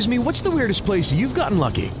 Excuse me, what's the weirdest place you've gotten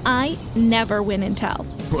lucky? I never win and tell.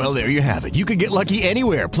 Well, there you have it. You can get lucky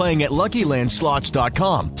anywhere, playing at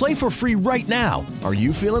LuckyLandSlots.com. Play for free right now. Are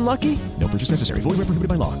you feeling lucky? No purchase necessary. Void where prohibited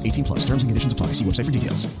by law. 18+. Terms and conditions apply. See website for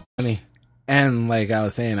details. Funny. And like I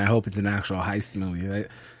was saying, I hope it's an actual heist movie.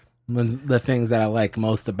 The things that I like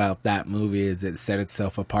most about that movie is it set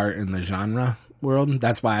itself apart in the genre world.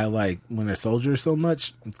 That's why I like Winter Soldier so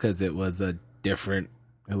much. It's because it was a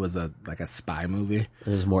spy movie. It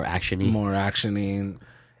was more actiony.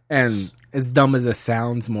 And as dumb as it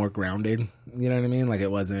sounds, more grounded. You know what I mean? Like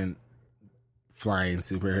it wasn't flying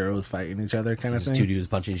superheroes fighting each other kind of thing. Just 2 dudes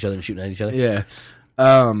punching each other and shooting at each other. Yeah.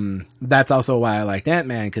 That's also why I liked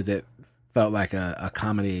Ant-Man, because it felt like a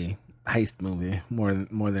comedy heist movie more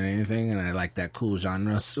than anything, and I like that cool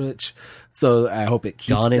genre switch. So I hope it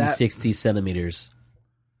keeps Gone in that. 60 centimeters.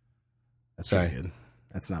 That's Sorry. good.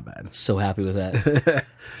 That's not bad. So happy with that.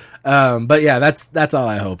 But yeah, that's all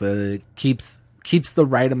I hope. It keeps the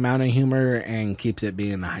right amount of humor and keeps it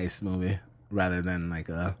being a heist movie rather than like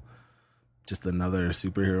just another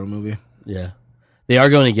superhero movie. Yeah. They are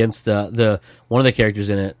going against the one of the characters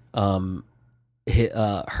in it.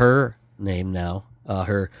 Her name now,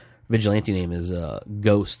 her vigilante name is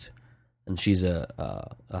Ghost, and she's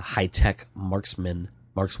a high tech markswoman,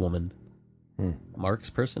 marks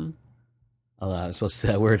person. I'm supposed to say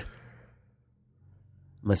that word.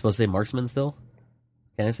 Am I supposed to say marksman still?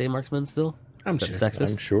 Can I say marksman still? I'm Is sure. that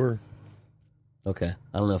sexist? I'm sure. Okay,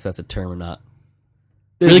 I don't know if that's a term or not.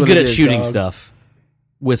 It is Really what good it at is, shooting dog. stuff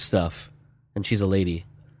with stuff, and she's a lady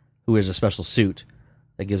who wears a special suit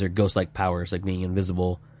that gives her ghost-like powers, like being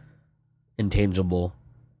invisible, intangible,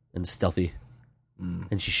 and stealthy.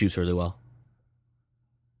 And she shoots really well.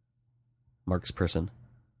 Mark's person.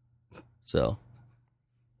 So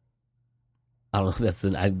I don't know if that's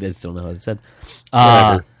I just don't know what it said.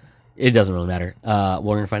 Whatever. It doesn't really matter.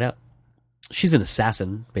 We're gonna find out. she's an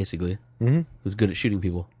assassin, basically, who's good at shooting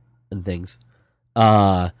people and things.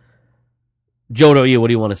 Joe, what do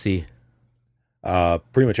you want to see?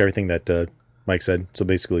 Pretty much everything that Mike said. So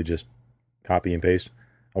basically just copy and paste.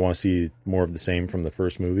 I want to see more of the same from the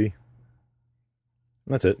first movie.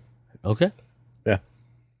 That's it. Okay. Yeah.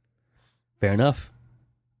 Fair enough.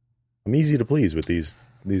 I'm easy to please with these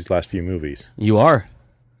last few movies. You are.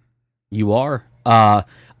 I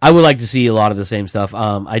would like to see a lot of the same stuff.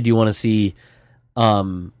 I do want to see a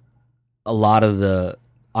lot of the...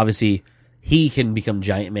 Obviously, he can become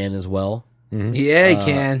Giant Man as well. Mm-hmm. Yeah, he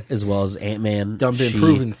can. As well as Ant-Man. Dump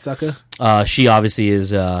improving, sucker. She obviously is,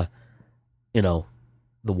 the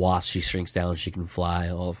Wasp. She shrinks down, she can fly,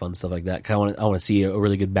 all the fun stuff like that. I want to see a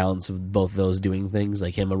really good balance of both those doing things,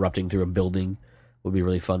 like him erupting through a building would be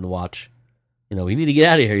really fun to watch. We need to get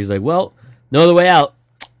out of here. He's like, well, no other way out.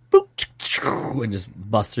 And just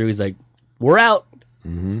bust through. He's like, we're out.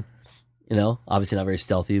 Mm-hmm. Obviously not very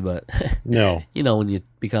stealthy, but no. When you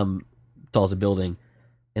become tall as a building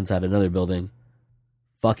inside another building,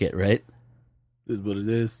 fuck it, right? It is what it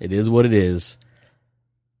is. It is what it is.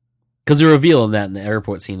 Because the reveal in the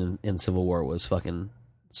airport scene in Civil War was fucking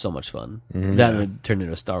so much fun. Mm-hmm. That turned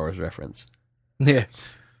into a Star Wars reference. Yeah.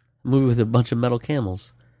 A movie with a bunch of metal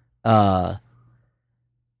camels.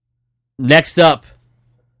 Next up,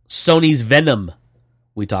 Sony's Venom.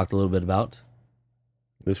 We talked a little bit about.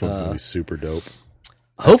 This one's going to be super dope.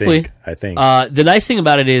 Hopefully. I think. The nice thing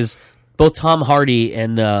about it is both Tom Hardy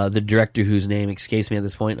and the director, whose name escapes me at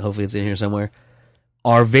this point, hopefully it's in here somewhere,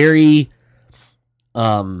 are very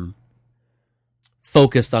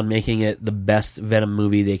focused on making it the best Venom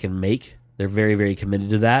movie they can make. They're very, very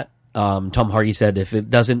committed to that. Tom Hardy said if it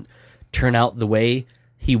doesn't turn out the way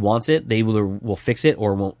he wants it, they will fix it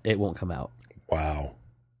or it won't come out. Wow.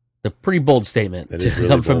 A pretty bold statement to really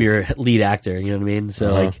come from bold. your lead actor. You know what I mean?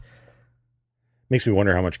 So makes me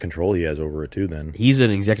wonder how much control he has over it too. Then he's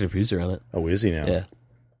an executive producer on it. Oh, is he now? Yeah.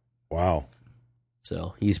 Wow.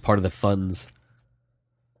 So he's part of the funds.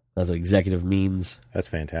 That's what executive means. That's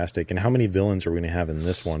fantastic. And how many villains are we going to have in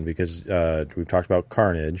this one? Because we've talked about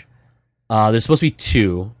Carnage. There's supposed to be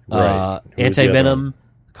two. Right. Anti-Venom,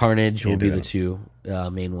 Carnage will be the two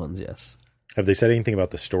main ones. Yes. Have they said anything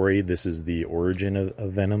about the story? This is the origin of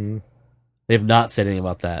Venom? They've not said anything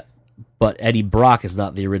about that. But Eddie Brock is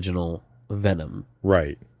not the original Venom.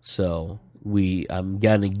 Right. So I'm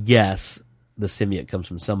going to guess the symbiote comes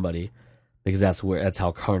from somebody because that's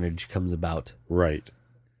how Carnage comes about. Right.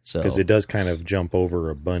 Because it does kind of jump over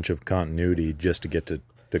a bunch of continuity just to get to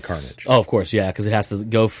Carnage. Oh, of course, yeah, because it has to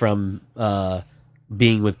go from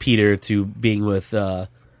being with Peter to being with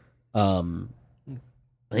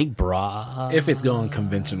I think Brock. If it's going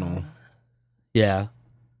conventional. Yeah.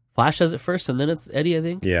 Flash does it first, and then it's Eddie, I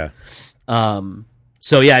think. Yeah.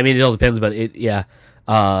 So, yeah, I mean, it all depends, but it, yeah.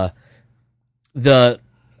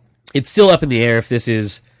 It's still up in the air if this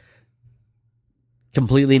is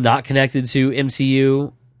completely not connected to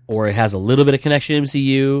MCU or it has a little bit of connection to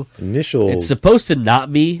MCU. It's supposed to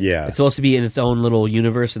not be. Yeah. It's supposed to be in its own little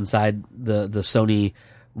universe inside the Sony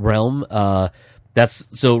realm.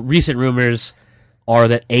 So recent rumors are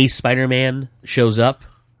that a Spider-Man shows up.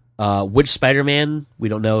 Which Spider-Man? We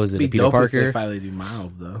don't know. Is it Peter Parker? If they finally do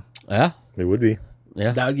Miles, though. Yeah. It would be.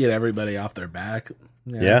 Yeah. That would get everybody off their back.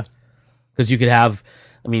 Yeah. Because you could have,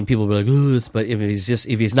 I mean, people will be like, but if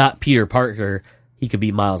he's not Peter Parker, he could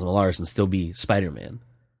be Miles Morales and still be Spider-Man.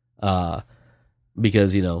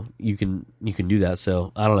 Because, you can do that.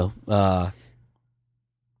 So I don't know.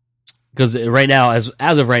 Because right now,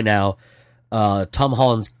 as of right now, Tom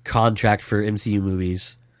Holland's contract for MCU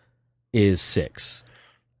movies is 6.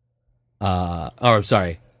 I'm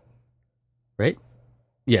sorry. Right?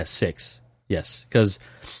 Yes, 6. Yes, because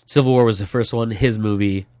Civil War was the first one, his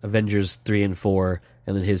movie, Avengers 3 and 4,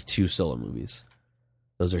 and then his 2 solo movies.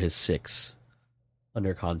 Those are his 6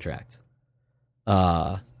 under contract.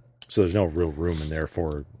 So there's no real room in there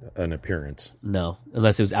for an appearance. No,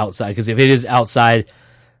 unless it was outside. Because if it is outside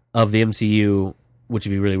of the MCU, which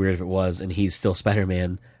would be really weird if it was, and he's still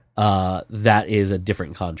Spider-Man, that is a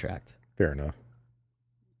different contract. Fair enough.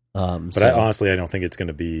 But I don't think it's going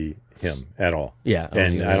to be him at all. Yeah. I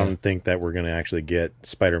don't think that we're going to actually get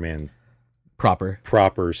Spider-Man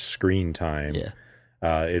proper screen time. Yeah.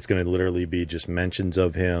 It's going to literally be just mentions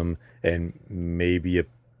of him and maybe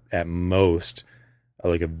at most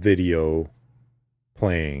like a video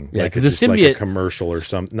playing. Yeah, like because the symbiote, like a commercial or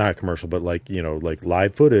some, not a commercial, but like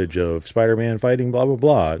live footage of Spider-Man fighting blah blah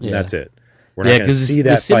blah. And that's it. We're not going to see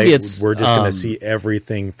that fight. We're just going to see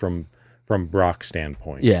everything from Brock's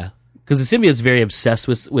standpoint. Yeah, because the symbiote's very obsessed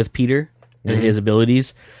with Peter. and his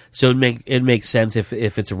abilities. So it makes sense if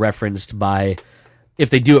it's referenced by, if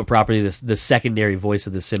they do it properly, the secondary voice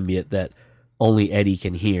of the symbiote that only Eddie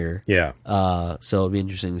can hear. Yeah. So it'll be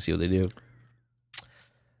interesting to see what they do.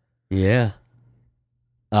 Yeah.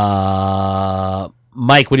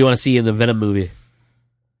 Mike, what do you want to see in the Venom movie?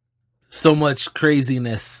 So much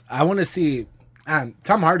craziness. I want to see.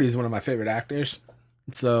 Tom Hardy is one of my favorite actors,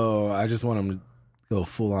 so I just want him to go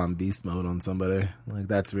full on beast mode on somebody. Like,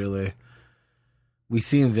 that's really. We've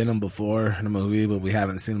seen Venom before in a movie, but we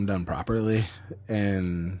haven't seen him done properly,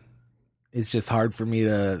 and it's just hard for me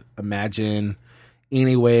to imagine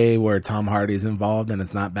any way where Tom Hardy's involved and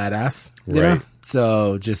it's not badass. You know?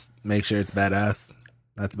 So just make sure it's badass.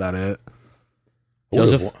 That's about it.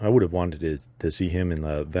 Joseph? I would have wanted to see him in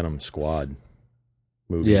the Venom Squad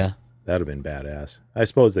movie. Yeah. That would have been badass. I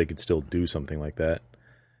suppose they could still do something like that.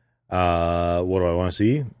 What do I want to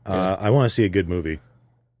see? I want to see a good movie.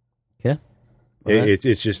 Yeah.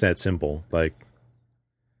 It's just that simple. Like,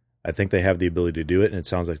 I think they have the ability to do it, and it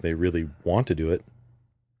sounds like they really want to do it.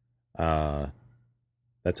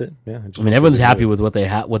 That's it. Yeah. I mean, everyone's happy with what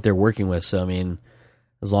they're working with. So I mean,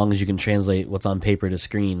 as long as you can translate what's on paper to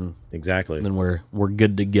screen, exactly, then we're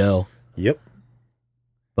good to go. Yep.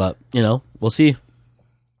 But we'll see.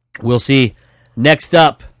 We'll see. Next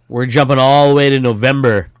up, we're jumping all the way to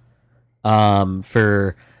November.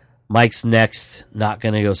 For Mike's next not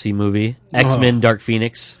gonna go see movie, X-Men Dark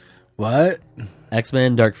Phoenix. What?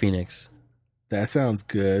 X-Men Dark Phoenix. That sounds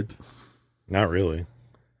good. Not really.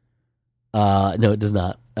 No, it does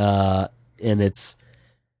not. And this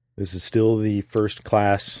is still the First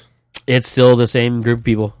Class. It's still the same group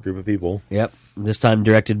of people. Yep. This time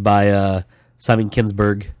directed by Simon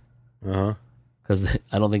Kinberg. Because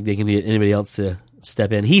I don't think they can get anybody else to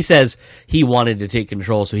step in. He says he wanted to take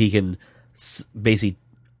control so he can basically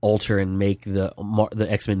alter and make the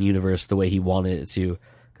X-Men universe the way he wanted it to,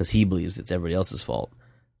 because he believes it's everybody else's fault.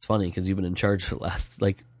 It's funny because you've been in charge for the last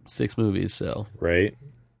 6 movies, so right.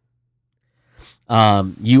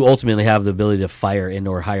 You ultimately have the ability to fire and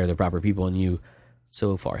or hire the proper people, and you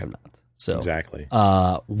so far have not. So exactly.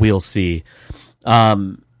 We'll see.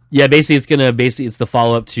 Yeah, basically it's the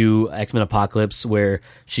follow up to X-Men Apocalypse, where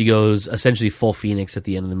she goes essentially full Phoenix at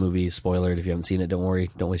the end of the movie. Spoiler: if you haven't seen it, don't worry,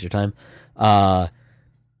 don't waste your time.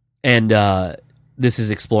 And this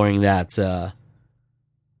is exploring that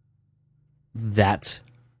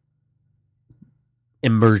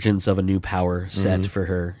emergence of a new power set for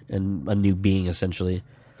her and a new being, essentially.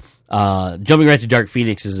 Jumping right to Dark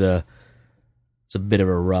Phoenix it's a bit of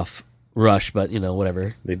a rough rush, but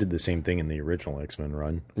whatever. They did the same thing in the original X-Men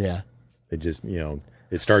run. Yeah, they just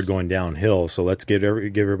it started going downhill, so let's give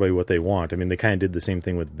everybody what they want. I mean, they kind of did the same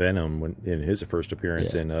thing with Venom in his first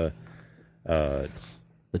appearance in the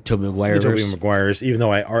Tobey Maguire's. Even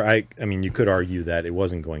though I mean, you could argue that it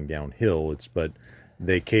wasn't going downhill. But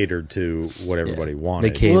they catered to what everybody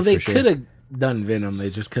wanted. They could have done Venom. They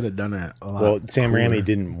just could have done it a lot. Well, Sam Raimi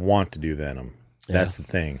didn't want to do Venom. That's the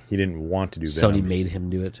thing. He didn't want to do Venom. Sony made him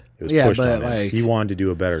do it. It was pushed on him. He wanted to do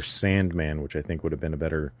a better Sandman, which I think would have been a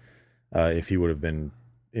better, if he would have been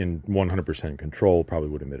in 100% control, probably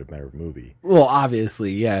would have made a better movie. Well,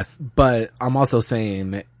 obviously, yes. But I'm also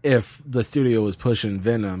saying that if the studio was pushing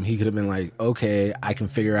Venom, he could have been like, okay, I can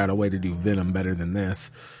figure out a way to do Venom better than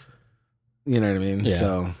this. You know what I mean? Yeah.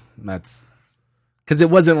 So that's because it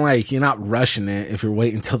wasn't like you're not rushing it if you're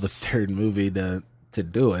waiting until the third movie to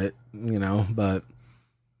do it, but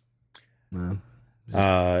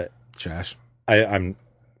trash. I'm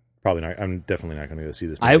definitely not going to go see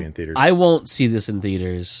this movie in theaters. I won't see this in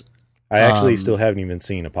theaters. I actually still haven't even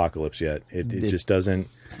seen Apocalypse yet. It just doesn't.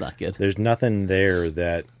 It's not good. There's nothing there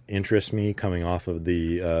that interests me coming off of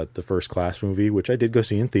the First Class movie, which I did go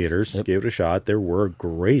see in theaters. Yep. Gave it a shot. There were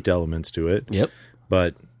great elements to it. Yep.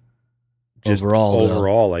 But just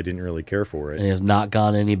overall, I didn't really care for it. And it has not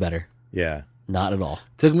gone any better. Yeah. Not at all.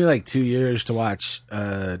 Took me 2 years to watch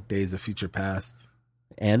Days of Future Past.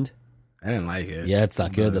 And? I didn't like it. Yeah, it's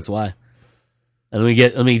not good. That's why. And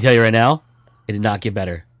let me tell you right now, it did not get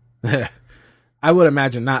better. I would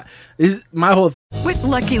imagine not. With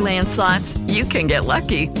Lucky Land Slots, you can get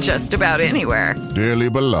lucky just about anywhere. Dearly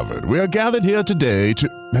beloved, we are gathered here today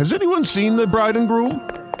to... Has anyone seen the bride and groom?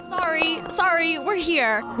 Sorry, we're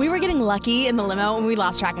here. We were getting lucky in the limo and we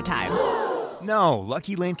lost track of time. No,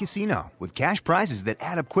 Lucky Land Casino, with cash prizes that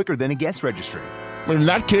add up quicker than a guest registry. In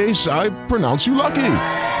that case, I pronounce you lucky.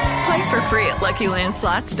 Play for free at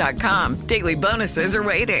LuckyLandSlots.com. Daily bonuses are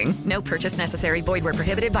waiting. No purchase necessary. Void where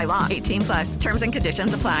prohibited by law. 18+. Terms and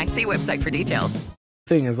conditions apply. See website for details.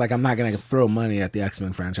 Thing is, I'm not going to throw money at the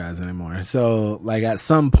X-Men franchise anymore. So, at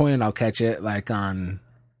some point, I'll catch it, on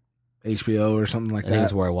HBO or something like I that. think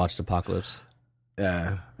it's where I watched Apocalypse.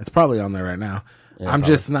 Yeah, it's probably on there right now. Yeah, I'm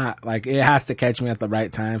probably. just not like, it has to catch me at the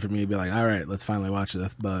right time for me to be like, all right, let's finally watch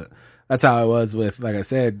this. But that's how I was with, like I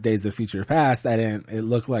said, Days of Future Past. It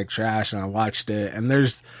looked like trash, and I watched it. And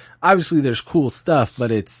there's cool stuff,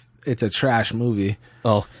 but it's a trash movie.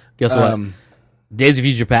 Oh, guess what? Days of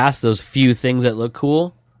Future Past, those few things that look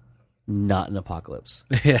cool, not in Apocalypse.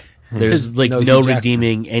 Yeah. There's like no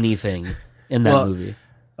redeeming anything in that movie.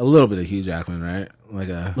 A little bit of Hugh Jackman, right?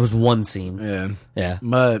 It was one scene. Yeah.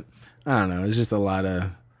 But I don't know. It's just a lot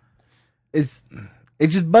of. It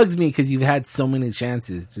just bugs me because you've had so many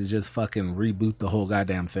chances to just fucking reboot the whole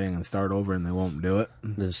goddamn thing and start over, and they won't do it.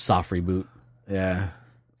 There's soft reboot. Yeah.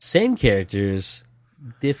 Same characters,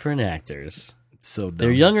 different actors. It's so dumb.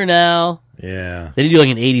 They're younger now. Yeah. They didn't do like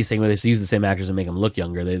an 80s thing where they use the same actors and make them look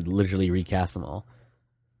younger. They literally recast them all.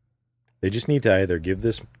 They just need to either give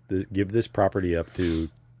this property up to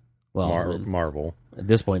Marvel. At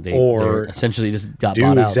this point, they essentially just got do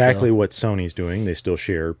bought out. Exactly what Sony's doing. They still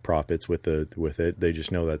share profits with it. They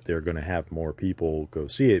just know that they're going to have more people go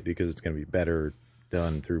see it because it's going to be better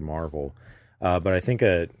done through Marvel. But I think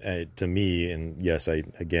to me, and yes, I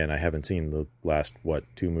haven't seen the last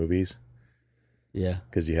 2 movies. Yeah,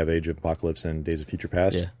 because you have Age of Apocalypse and Days of Future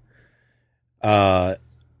Past. Yeah,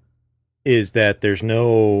 is that there's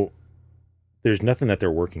nothing that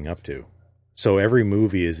they're working up to. So every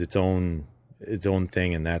movie is its own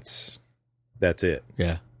thing, and that's it.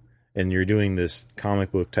 Yeah. And you're doing this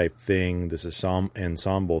comic book type thing, this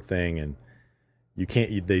ensemble thing, and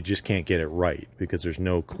they just can't get it right because there's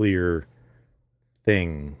no clear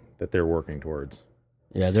thing that they're working towards.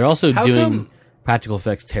 Yeah, they're also doing practical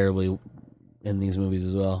effects terribly in these movies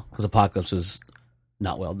as well because Apocalypse was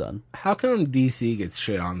not well done. How come DC gets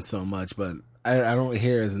shit on so much, but I don't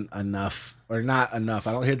hear enough or not enough?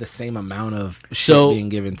 I don't hear the same amount of shit being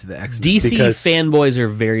given to the X-Men. DC fanboys are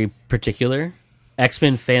very particular.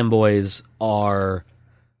 X-Men fanboys are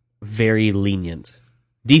very lenient.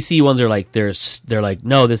 DC ones are like they're like,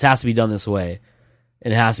 no, this has to be done this way,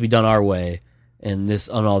 and it has to be done our way, and this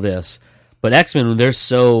on all this. But X-Men, they're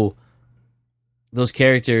so those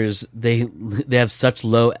characters they have such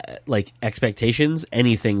low like expectations.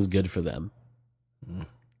 Anything's good for them.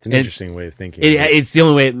 It's an interesting way of thinking. It's the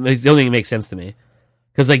only thing that makes sense to me.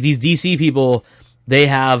 Because like these DC people, they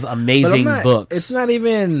have amazing books. It's not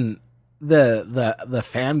even the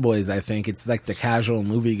fanboys. I think it's like the casual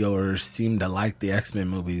moviegoers seem to like the X-Men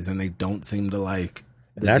movies, and they don't seem to like.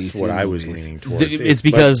 That's DC what movies. I was leaning towards. It's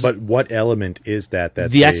because, but what element is that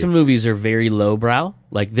the X-Men movies are very lowbrow.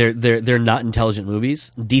 Like they're not intelligent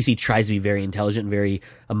movies. DC tries to be very intelligent, very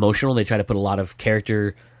emotional. They try to put a lot of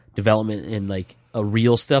character development and like a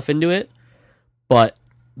real stuff into it, but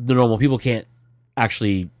the normal people can't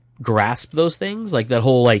actually grasp those things. Like that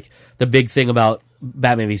whole like the big thing about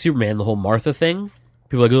Batman v Superman, the whole Martha thing.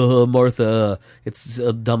 People are like, oh, Martha, it's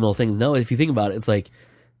a dumb little thing. No, if you think about it, it's like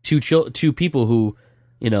two people who,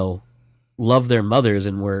 you know, love their mothers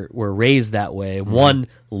and were raised that way. Mm-hmm. One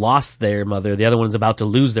lost their mother, the other one's about to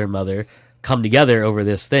lose their mother, come together over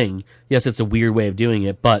this thing. Yes, it's a weird way of doing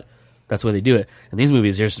it, but that's why they do it. In these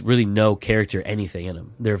movies, there's really no character, anything in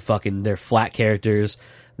them. They're flat characters.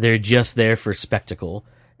 They're just there for spectacle,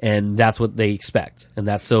 and that's what they expect. And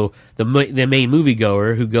that's so the main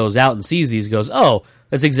moviegoer who goes out and sees these goes, oh,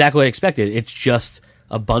 that's exactly what I expected. It's just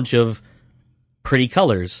a bunch of pretty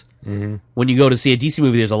colors. Mm-hmm. When you go to see a DC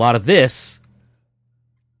movie, there's a lot of this,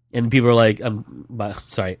 and people are like,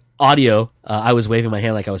 sorry, audio. I was waving my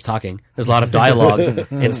hand like I was talking. There's a lot of dialogue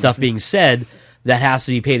and stuff being said that has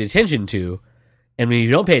to be paid attention to, and when you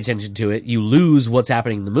don't pay attention to it, you lose what's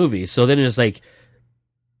happening in the movie. So then it's like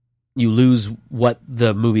you lose what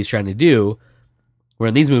the movie's trying to do, where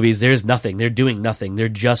in these movies there's nothing. They're doing nothing. They're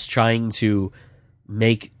just trying to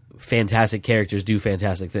make fantastic characters do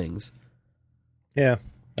fantastic things. Yeah.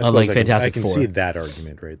 Unlike Fantastic Four. I can see that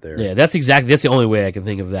argument right there. Yeah, that's the only way I can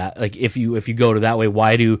think of that. Like if you go to that way,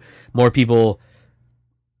 why do more people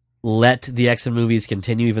let the X-Men movies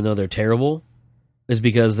continue even though they're terrible? Is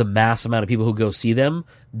because the mass amount of people who go see them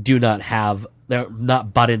they're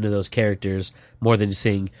not bought into those characters more than just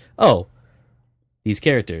saying, oh, these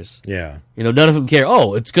characters. Yeah. You know, none of them care,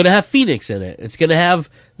 oh, it's going to have Phoenix in it. It's going to have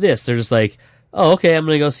this. They're just like, oh, okay, I'm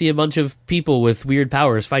going to go see a bunch of people with weird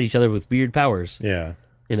powers fight each other with weird powers. Yeah.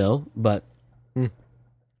 You know, but...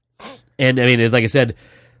 And, I mean, like I said,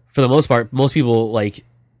 for the most part, most people, like,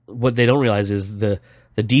 what they don't realize is the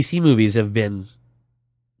DC movies have been...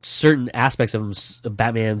 certain aspects of them,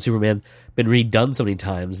 Batman, Superman, been redone so many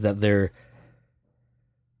times that they're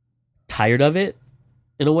tired of it,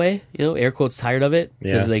 in a way, air quotes tired of it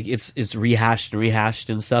because like it's rehashed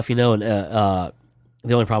and stuff, and the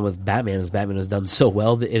only problem with Batman is Batman has done so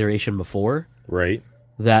well the iteration before, right?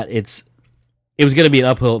 That it was going to be an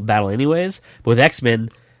uphill battle anyways. But with X-Men,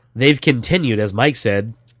 they've continued, as Mike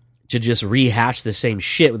said, to just rehash the same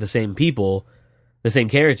shit with the same people, the same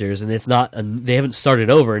characters, and it's not. They haven't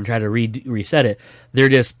started over and tried to reset it. They're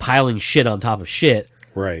just piling shit on top of shit.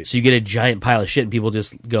 Right. So you get a giant pile of shit, and people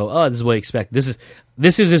just go, "Oh, this is what I expect. This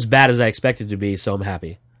is as bad as I expect it to be." So I'm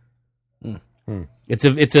happy. It's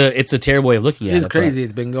a terrible way of looking at it. It's crazy.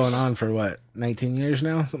 It's been going on for 19 years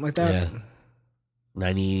now, something like that. Yeah.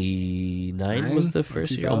 99 was the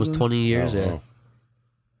first year, almost 20 years. I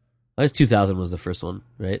guess 2000 was the first one,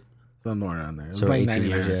 right? Somewhere around there. It was so like 99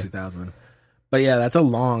 years, or 2000. But yeah, that's a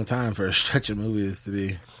long time for a stretch of movies to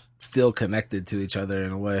be still connected to each other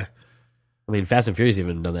in a way. I mean, Fast and Furious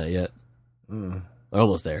haven't done that yet. They're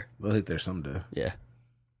almost there. We'll hit there someday. Yeah.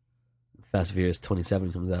 Fast and Furious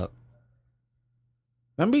 27 comes out.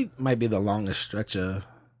 That might be the longest stretch of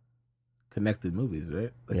connected movies,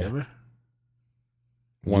 right? Ever?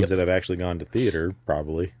 Ones that have actually gone to theater,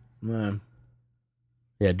 probably.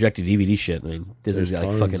 Yeah, direct-to-DVD shit. I mean, Disney's got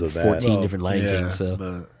like fucking 14 different Lion Kings,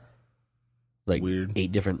 so like weird.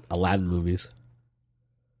 8 different Aladdin movies.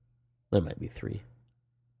 That might be 3.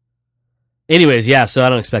 Anyways, yeah, so I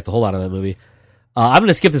don't expect a whole lot of that movie. I'm going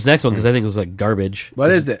to skip this next one because I think it was like garbage.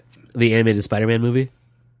 What is it? The animated Spider-Man movie.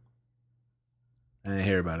 I didn't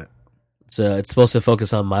hear about it. It's supposed to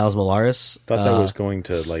focus on Miles Morales. Thought that was going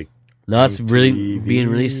to like. No, it's really being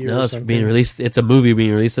released. No, it's being released. It's a movie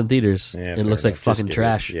being released in theaters. Yeah, it looks like fucking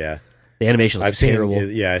trash. Yeah, the animation looks terrible.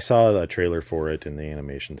 I saw a trailer for it, and the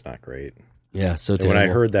animation's not great. Yeah, so terrible. When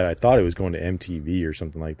I heard that, I thought it was going to MTV or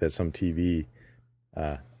something like that. Some TV.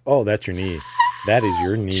 Oh, that's your knee. That is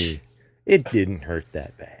your knee. It didn't hurt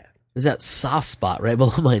that bad. There's that soft spot right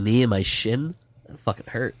below my knee and my shin. That fucking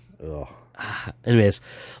hurt. Ugh. Anyways,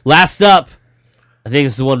 last up, I think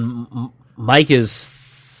it's the one Mike is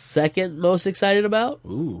second most excited about.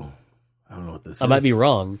 Ooh, I don't know what this is. I might be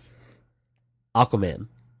wrong. Aquaman.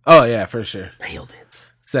 Oh yeah, for sure. Nailed it.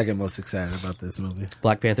 Second most excited about this movie.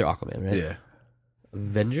 Black Panther, Aquaman, right? Yeah.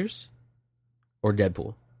 Avengers or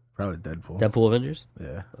Deadpool? Probably Deadpool. Deadpool Avengers?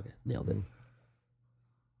 Yeah. Okay, nailed it.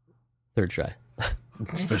 Third try.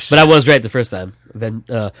 But I was right the first time.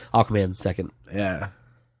 Aquaman second. Yeah.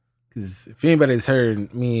 Because if anybody's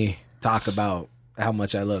heard me talk about how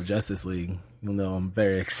much I love Justice League, you'll know I'm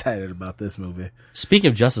very excited about this movie. Speaking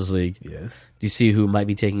of Justice League, yes. Do you see who might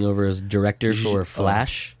be taking over as director for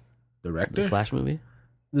Flash? Director? The Flash movie?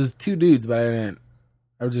 There's 2 dudes, but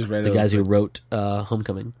I just read the guys who wrote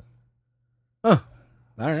Homecoming. Oh,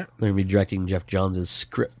 all right. They're going to be directing Jeff Johns'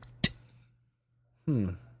 script.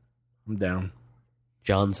 I'm down.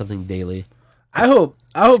 John something Daly. I hope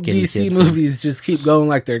DC movies just keep going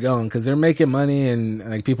like they're going because they're making money and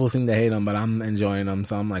like people seem to hate them, but I'm enjoying them.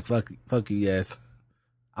 So I'm like, fuck you guys.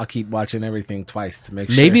 I'll keep watching everything twice to make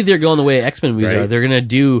sure. Maybe they're going the way X-Men movies are. They're going to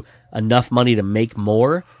do enough money to make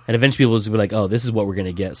more, and eventually people will just be like, oh, this is what we're going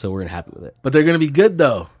to get, so we're going to be happy with it. But they're going to be good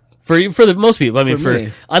though. For the most people, I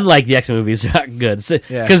mean, unlike the X-Men movies, they're not good.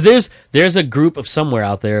 Because there's a group of somewhere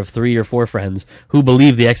out there of 3 or 4 friends who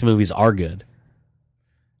believe the X-Men movies are good.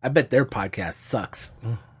 I bet their podcast sucks.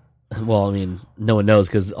 Well, I mean, no one knows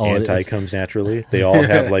because all Anti comes naturally. They all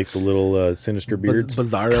have like the little sinister beards.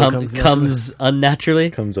 Bizarro comes unnaturally.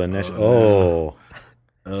 Comes unnaturally. Oh,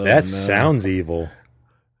 that sounds evil.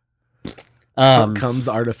 Comes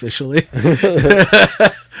artificially.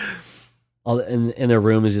 All in their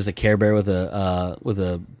room is just a Care Bear with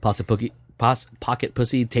a pocket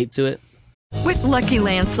pussy taped to it. With Lucky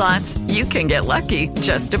Land Slots, you can get lucky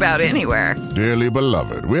just about anywhere. Dearly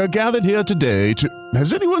beloved, we are gathered here today to...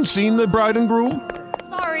 Has anyone seen the bride and groom?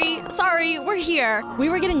 Sorry, we're here. We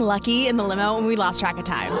were getting lucky in the limo and we lost track of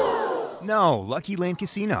time. No, Lucky Land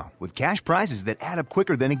Casino, with cash prizes that add up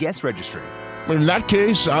quicker than a guest registry. In that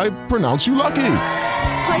case, I pronounce you lucky.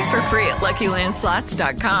 Play for free at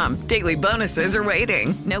LuckyLandSlots.com. Daily bonuses are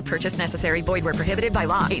waiting. No purchase necessary. Void where prohibited by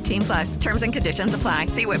law. 18+. Terms and conditions apply.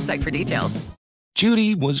 See website for details.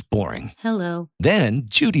 Judy was boring. Hello. Then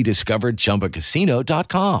Judy discovered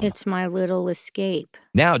ChumbaCasino.com. It's my little escape.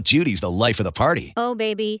 Now Judy's the life of the party. Oh,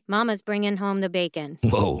 baby, mama's bringing home the bacon.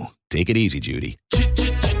 Whoa, take it easy, Judy.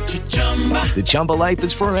 The Chumba life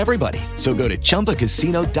is for everybody. So go to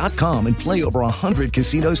ChumbaCasino.com and play over 100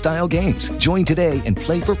 casino-style games. Join today and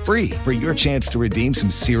play for free for your chance to redeem some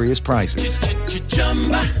serious prizes.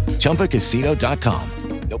 ChumbaCasino.com.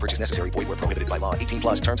 No purchase necessary. Void where prohibited by law.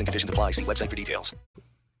 18+. Terms and conditions apply. See website for details.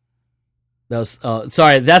 That was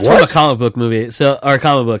sorry. That's from a comic book movie. So or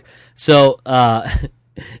comic book. So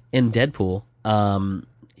in Deadpool,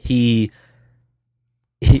 he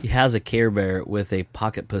has a Care Bear with a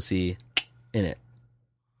pocket pussy in it.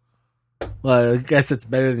 Well, I guess it's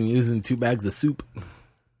better than using 2 bags of soup.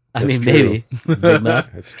 I mean, maybe. Big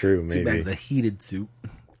Mouth. That's true. Maybe 2 bags of heated soup.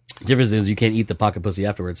 Difference is you can't eat the pocket pussy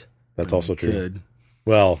afterwards. That's also true. Could.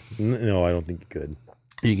 Well, no, I don't think you could.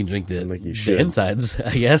 You can drink you the should. insides,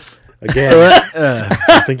 I guess. Again, I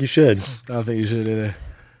don't think you should. I don't think you should either.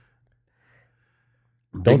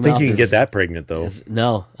 Don't think you can get that pregnant, though.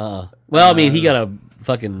 No. Well, I mean, he got a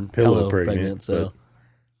fucking pillow pregnant, so.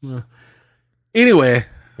 Anyway.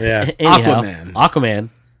 Yeah. Aquaman.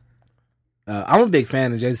 I'm a big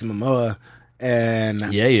fan of Jason Momoa, and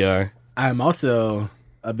yeah, you are. I'm also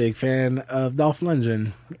a big fan of Dolph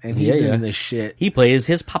Lundgren, and he's in this shit. He plays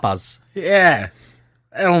his papas. Yeah.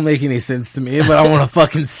 That don't make any sense to me, but I want to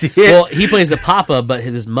fucking see it. Well, he plays the papa, but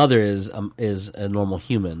his mother is a normal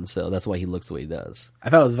human, so that's why he looks the way he does. I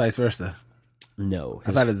thought it was vice versa. No.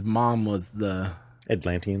 I thought his mom was the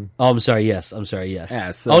Atlantean. Oh, I'm sorry, yes.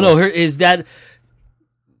 Yeah, so... Oh, no, his dad...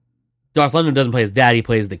 Darth Lundgren doesn't play his dad, he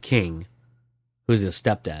plays the king, who's his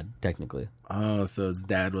stepdad, technically. Oh, so his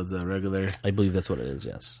dad was a regular... I believe that's what it is,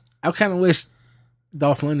 yes. I kind of wish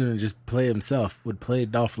Dolph Lundgren would just play himself, would play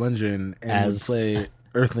Dolph Lundgren and play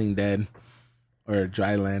Earthling Dad or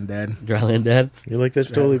Dryland Dad. Dryland Dad? You're like,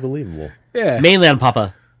 that's totally believable. Yeah. Mainland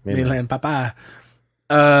Papa. Mainland Papa.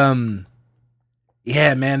 Yeah,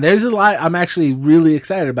 man, there's a lot. I'm actually really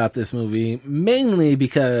excited about this movie, mainly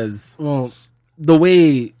because, well, the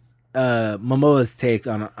way Momoa's take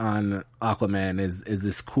on Aquaman is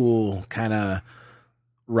this cool kind of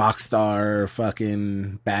rock star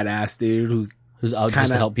fucking badass dude who's out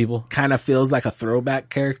just to help people. Kind of feels like a throwback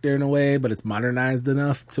character in a way, but it's modernized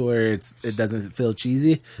enough to where it doesn't feel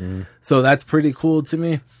cheesy. So that's pretty cool to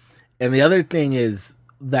me. And the other thing is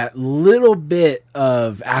that little bit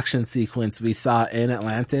of action sequence we saw in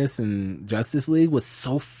Atlantis and Justice League was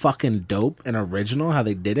so fucking dope and original how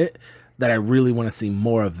they did it that I really want to see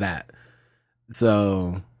more of that.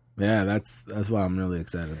 So yeah, that's why I'm really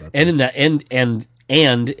excited about and this. In that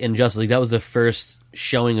and in Justice League, that was the first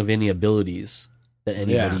showing of any abilities that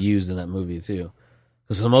anybody used in that movie too.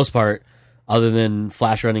 Because for the most part, other than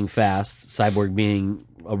Flash running fast, Cyborg being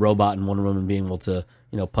a robot, and Wonder Woman being able to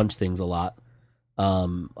punch things a lot.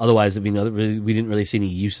 Otherwise, we didn't really see any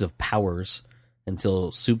use of powers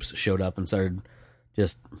until Soups showed up and started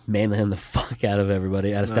just manhandling the fuck out of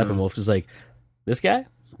everybody. Out of Steppenwolf, just like, this guy?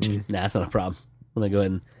 Nah, that's not a problem. I'm gonna go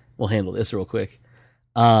ahead and we'll handle this real quick.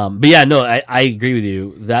 But yeah, no, I agree with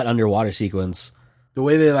you. That underwater sequence, the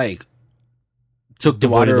way they took the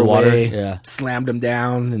water away, slammed him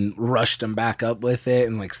down, and rushed him back up with it,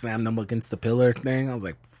 and slammed him against the pillar thing. I was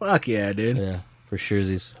like, "Fuck yeah, dude!" Yeah, for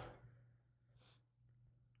surezies.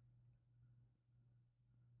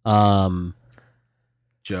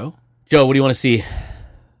 Joe, what do you want to see?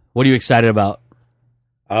 What are you excited about?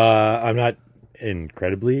 I'm not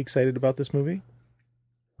incredibly excited about this movie.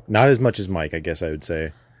 Not as much as Mike, I guess I would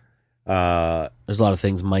say. There's a lot of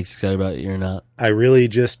things Mike's excited about that you're not. I really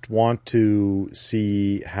just want to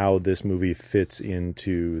see how this movie fits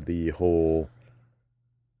into the whole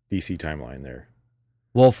DC timeline there.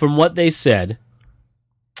 Well, from what they said,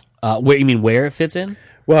 where it fits in?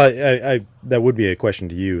 Well, I that would be a question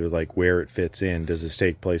to you, where it fits in. Does this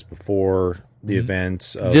take place before the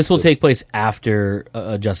events? This will take place after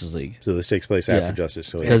Justice League. So this takes place after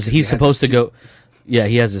Justice League. Because he's supposed to go... Yeah,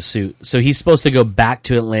 he has a suit. So he's supposed to go back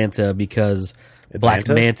to Atlanta because Black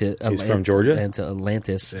Manta... He's from Georgia?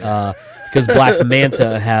 Atlantis. Because Black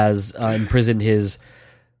Manta has imprisoned his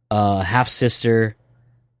half-sister,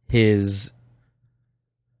 his...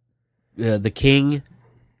 the king,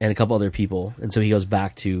 and a couple other people. And so he goes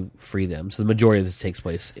back to free them. So the majority of this takes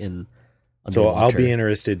place in... So I'll be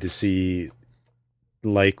interested to see,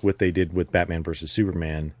 what they did with Batman versus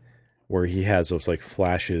Superman, where he has those,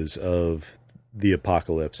 flashes of the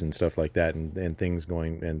apocalypse and stuff like that, and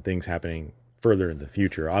things happening further in the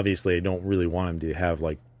future. Obviously, I don't really want him to have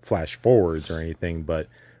flash forwards or anything, but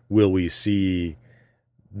will we see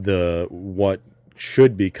what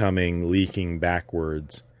should be coming leaking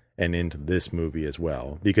backwards and into this movie as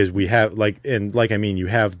well? Because we have you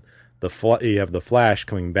have the Flash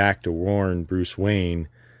coming back to warn Bruce Wayne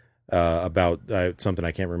about something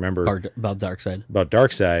I can't remember about Darkseid. About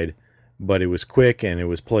Darkseid. But it was quick and it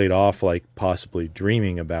was played off possibly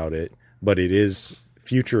dreaming about it. But it is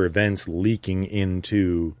future events leaking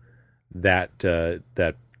into that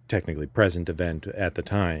technically present event at the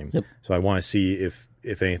time. Yep. So I want to see if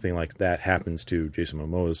anything like that happens to Jason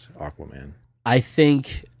Momoa's Aquaman. I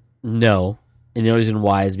think no. And the only reason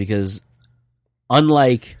why is because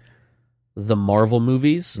unlike the Marvel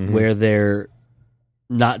movies, where they're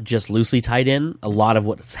not just loosely tied in. A lot of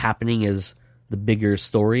what's happening is the bigger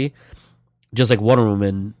story. Just like Wonder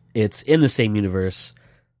Woman, it's in the same universe,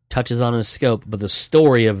 touches on a scope, but the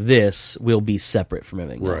story of this will be separate from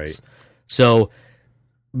everything else. So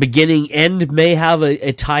beginning end may have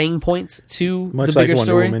a tying point to much the bigger like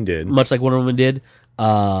story. Wonder Woman did. Much like Wonder Woman did.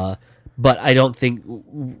 But I don't think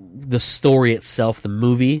the story itself, the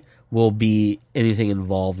movie, will be anything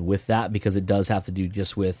involved with that, because it does have to do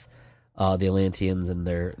just with the Atlanteans and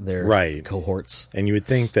their cohorts. And you would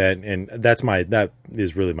think that, and that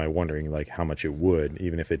is really my wondering, like how much it would,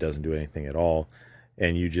 even if it doesn't do anything at all.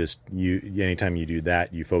 And anytime you do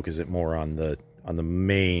that, you focus it more on the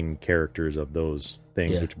main characters of those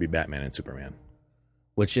things, which would be Batman and Superman.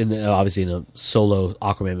 Which obviously in a solo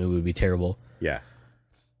Aquaman movie would be terrible. Yeah.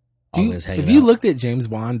 Have you looked at James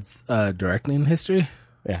Bond's directing history?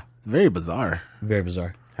 Yeah. It's very bizarre. Very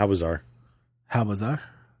bizarre. How bizarre? How bizarre?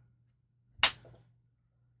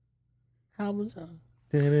 How bizarre?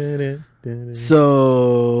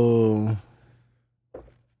 So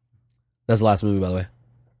that's the last movie, by the way,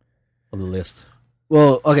 on the list.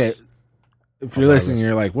 Well, okay. If you're listening,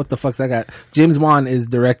 you're like, what the fuck's that got? James Wan is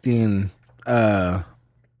directing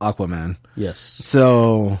Aquaman. Yes.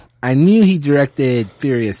 So I knew he directed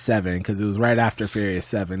Furious 7 because it was right after Furious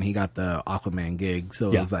 7 he got the Aquaman gig.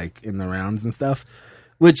 So it was like in the rounds and stuff.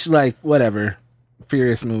 Which, like, whatever.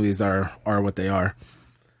 Furious movies are what they are.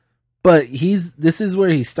 But this is where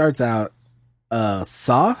he starts out.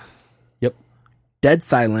 Saw. Yep. Dead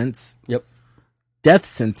Silence. Yep. Death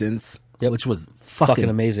Sentence. Yep. Which was fucking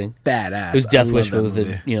amazing. Badass. It was Death Wish, but with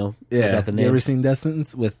without the name. You ever seen Death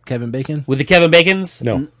Sentence with Kevin Bacon? With the Kevin Bacons?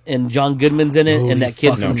 No. And John Goodman's in it, and that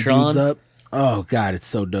kid from Tron. Up. Oh, God, it's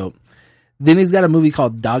so dope. Then he's got a movie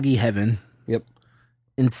called Doggy Heaven. Yep.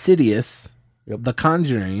 Insidious. Yep. The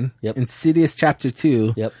Conjuring. Yep. Insidious Chapter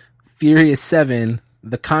 2. Yep. Furious 7.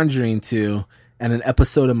 The Conjuring 2. And an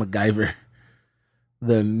episode of MacGyver.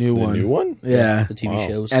 The new one. The new one? Yeah. The TV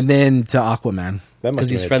shows. And then to Aquaman. That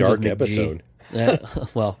must have been a dark episode. Yeah,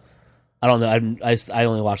 well, I don't know. I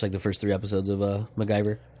only watched like the first 3 episodes of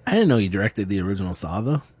MacGyver. I didn't know he directed the original Saw,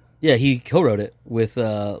 though. Yeah, he co-wrote it with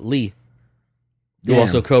Lee. Who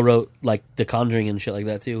also co-wrote like The Conjuring and shit like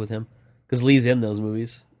that too with him. Because Lee's in those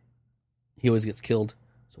movies. He always gets killed.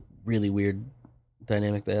 It's a really weird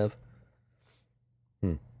dynamic they have.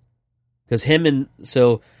 Because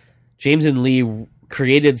James and Lee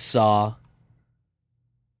created Saw.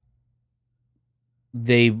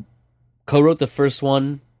 They co-wrote the first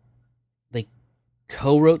one. They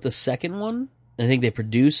co-wrote the second one. I think they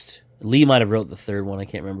produced. Lee might have wrote the third one. I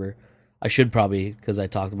can't remember. I should probably, because I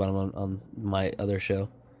talked about him on my other show.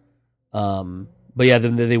 But yeah,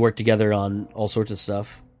 then they worked together on all sorts of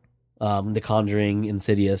stuff. The Conjuring,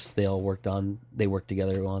 Insidious, they worked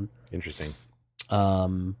together on. Interesting.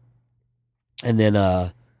 And then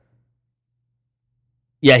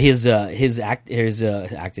his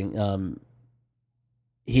acting.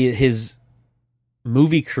 His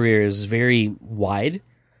movie career is very wide,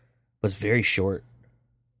 but it's very short.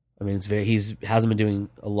 I mean, hasn't been doing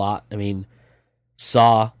a lot. I mean,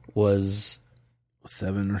 Saw was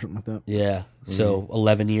 7 or something like that. Yeah, so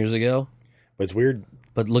 11 years ago. But it's weird.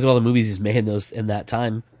 But look at all the movies he's made in that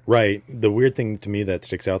time. Right. The weird thing to me that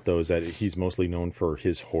sticks out though is that he's mostly known for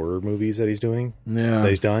his horror movies that he's doing. Yeah, that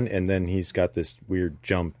he's done, and then he's got this weird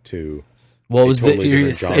jump to. Well, it was the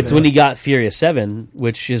Furious. It's when he got Furious 7,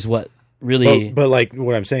 which is what really. But like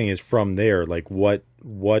what I'm saying is from there, like what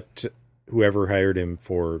whoever hired him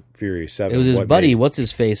for Furious 7. It was his buddy. What's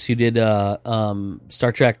his face? Who did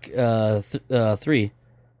Star Trek 3?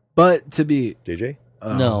 But to be JJ?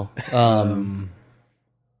 No,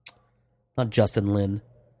 not Justin Lin.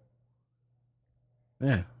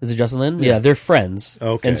 Yeah, is it Justin Lin? Yeah, they're friends.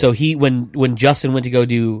 Okay, and so when Justin went to go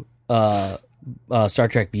do Star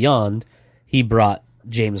Trek Beyond, he brought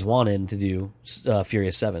James Wan in to do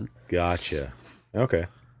Furious 7. Gotcha. Okay.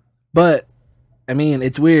 But I mean,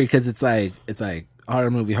 it's weird because it's like horror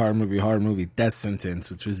movie, Death Sentence,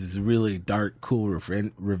 which was this really dark, cool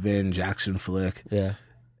revenge action flick. Yeah.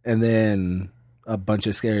 And then a bunch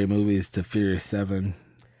of scary movies to Furious 7.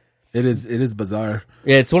 It is bizarre.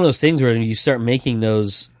 Yeah, it's one of those things where you start making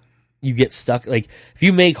those, you get stuck. Like, if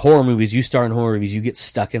you make horror movies, you start in horror movies, you get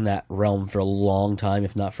stuck in that realm for a long time,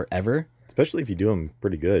 if not forever. Especially if you do them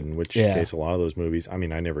pretty good, in which case a lot of those movies, I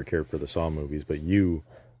mean, I never cared for the Saw movies, but you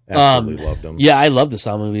absolutely loved them. Yeah, I love the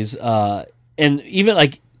Saw movies. And even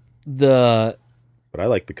like the... But I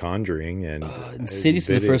like The Conjuring and Insidious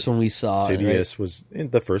is the first one we saw. Insidious was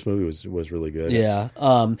the first movie was really good. Yeah,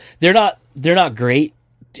 they're not great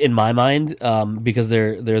in my mind, because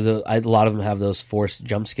they're a lot of them have those forced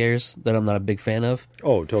jump scares that I'm not a big fan of.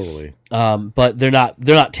 Oh, totally. But they're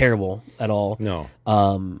not terrible at all. No.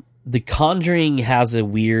 The Conjuring has a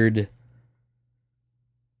weird,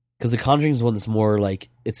 because The Conjuring is one that's more like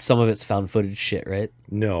some of it's found footage shit, right?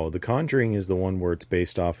 No, The Conjuring is the one where it's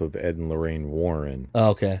based off of Ed and Lorraine Warren. Oh,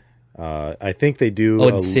 okay. I think they do. Oh,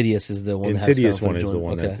 Insidious is the one. Insidious that has found one is the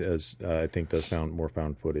one okay. that has, I think does more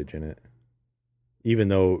found footage in it. Even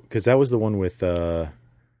though, because that was the one with that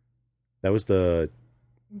was the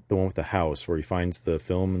one with the house where he finds the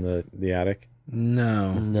film in the attic.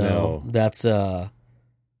 No, that's fuck.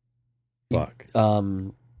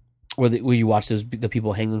 Where you watch the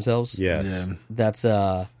people hang themselves. Yes, Yeah. That's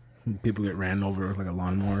people get ran over with like a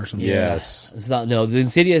lawnmower or something. Yes, it's not. No, the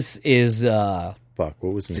Insidious is fuck.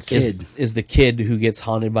 What was the kid? Is the kid who gets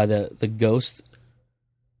haunted by the ghost,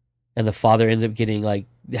 and the father ends up getting like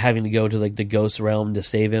having to go to like the ghost realm to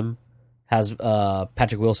save him. Has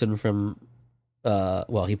Patrick Wilson from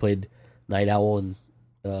he played Night Owl and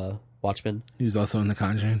Watchmen. He was also in The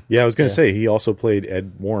Conjuring. Yeah, I was going to say he also played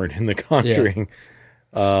Ed Warren in The Conjuring.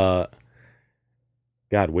 Yeah.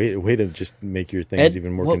 God, way to just make your things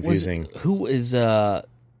even more confusing. Who is what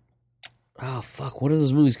are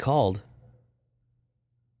those movies called?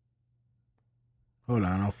 Hold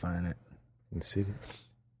on, I'll find it. Insidious.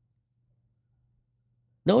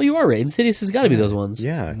 No, you are right. Insidious has got to be those ones.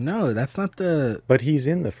 Yeah. No, that's not the... But he's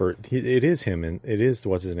in the first... It is him, and it is...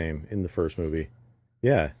 What's his name? In the first movie.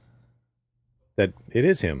 Yeah. It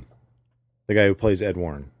is him. The guy who plays Ed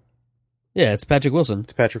Warren. Yeah, it's Patrick Wilson.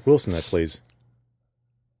 It's Patrick Wilson that plays...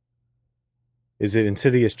 Is it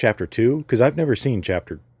Insidious Chapter 2? Because I've never seen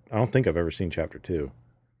Chapter... I don't think I've ever seen Chapter 2.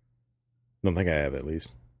 I don't think I have, at least.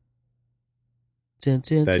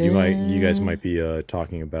 That you guys might be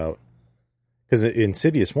talking about. Because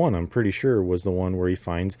Insidious 1, I'm pretty sure, was the one where he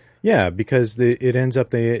finds... Yeah, because it ends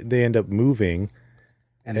up... They end up moving.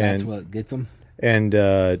 And that's what gets him? And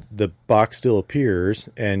the box still appears,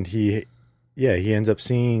 and he ends up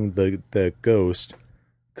seeing the ghost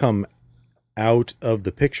come out of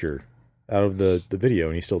the picture, out of the video,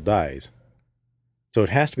 and he still dies. So it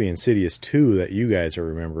has to be Insidious 2 that you guys are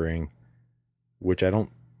remembering, which I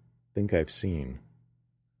don't think I've seen.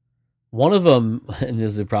 One of them, and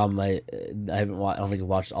this is a problem, I don't think I've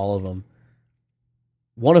watched all of them.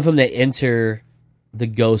 One of them, they enter the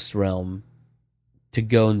ghost realm to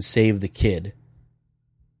go and save the kid.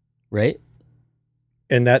 Right?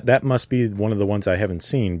 And that must be one of the ones I haven't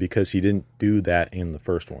seen, because he didn't do that in the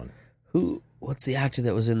first one. What's the actor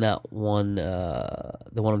that was in that one, the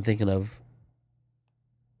one I'm thinking of?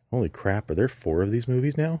 Holy crap, are there 4 of these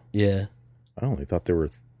movies now? Yeah. I only thought there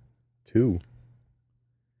were 2.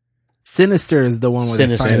 Sinister is the one where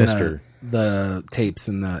they find Sinister. The tapes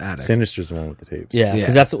in the attic. Sinister's the one with the tapes. Yeah,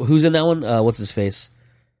 because that's who's in that one. What's his face?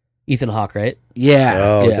 Ethan Hawke, right? Yeah.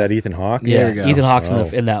 Oh, is that Ethan Hawke? Yeah, Ethan Hawke's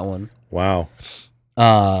in that one. Wow.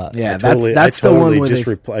 Yeah, that's the one where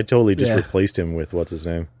I totally just replaced him with what's his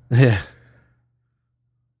name. Yeah.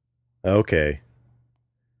 Okay.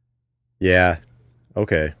 Yeah.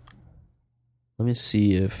 Okay. Let me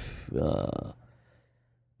see if.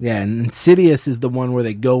 Yeah, and Insidious is the one where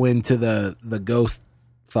they go into the ghost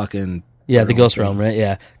fucking... Yeah, the ghost realm, right?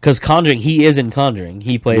 Yeah. Because Conjuring, he is in Conjuring.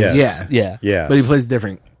 He plays... Yeah. But he plays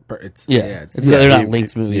different... They're not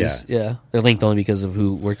linked movies. Yeah. They're linked only because of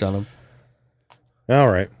who worked on them. All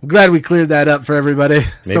right. I'm glad we cleared that up for everybody.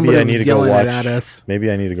 Maybe I need to go watch... At us. Maybe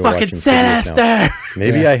I need to go watch Fucking Insidious Sinister! now.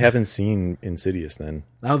 Maybe I haven't seen Insidious then.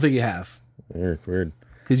 I don't think you have. Weird.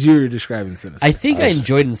 Because you were describing Sinister. I think I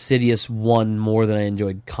enjoyed Insidious 1 more than I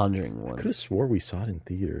enjoyed Conjuring 1. I could have swore we saw it in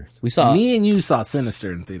theaters. Me and you saw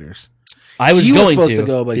Sinister in theaters. I was he going was supposed to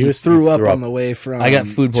go, but he threw up on the way from... I got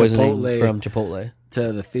food poisoning from Chipotle.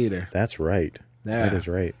 To the theater. That's right. Yeah. That is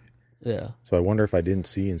right. Yeah. So I wonder if I didn't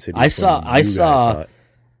see Insidious. I saw it. I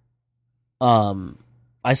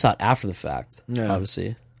saw it after the fact,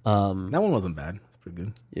 obviously. That one wasn't bad. It's pretty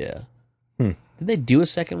good. Yeah. Did they do a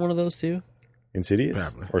second one of those too? Insidious?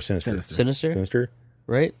 Probably. Or Sinister? Sinister?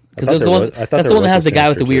 Right? Because that's the one that has the guy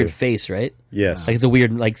with the weird face, right? Yes. Like it's a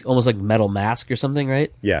weird, like almost like metal mask or something, right?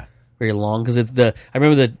 Yeah. Very long. Because it's I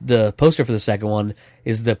remember the poster for the second one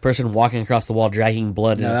is the person walking across the wall dragging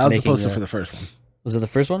blood. Yeah, and that was the poster for the first one. Was it the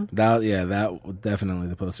first one? That was definitely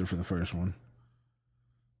the poster for the first one.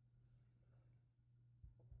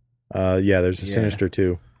 There's a Sinister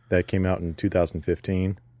 2 that came out in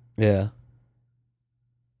 2015. Yeah.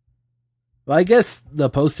 Well, I guess the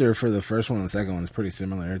poster for the first one and the second one is pretty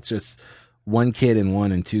similar. It's just one kid in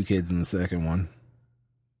one and 2 kids in the second one.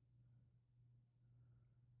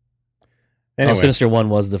 Anyway. Sinister 1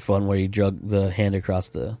 was the fun where you drug the hand across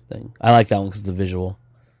the thing. I like that one because of the visual.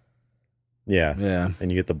 Yeah. Yeah.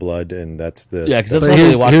 And you get the blood, and that's the... Yeah, because that's But one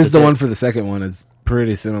here's, we watched. here's the one for the second one is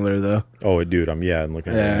pretty similar, though. Oh, dude, I'm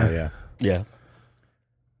looking at it now, yeah. Yeah.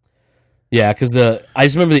 Yeah, because I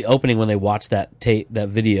just remember the opening when they watched that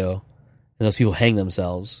video, and those people hang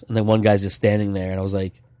themselves, and then one guy's just standing there, and I was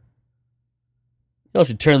like, y'all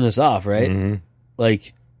should turn this off, right? Mm-hmm.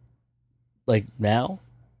 Like now?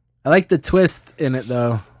 I like the twist in it,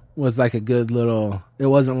 though. Was like a good little... It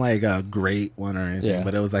wasn't like a great one or anything,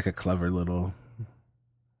 but it was like a clever little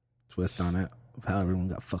twist on it of how everyone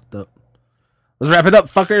got fucked up. Let's wrap it up,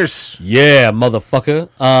 fuckers. Yeah, motherfucker.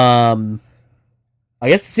 I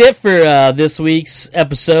guess that's it for this week's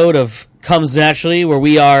episode of Comes Naturally, where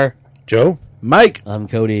we are... Joe? Mike? I'm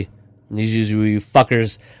Cody. And these you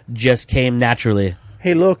fuckers just came naturally.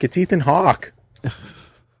 Hey, look, it's Ethan Hawke.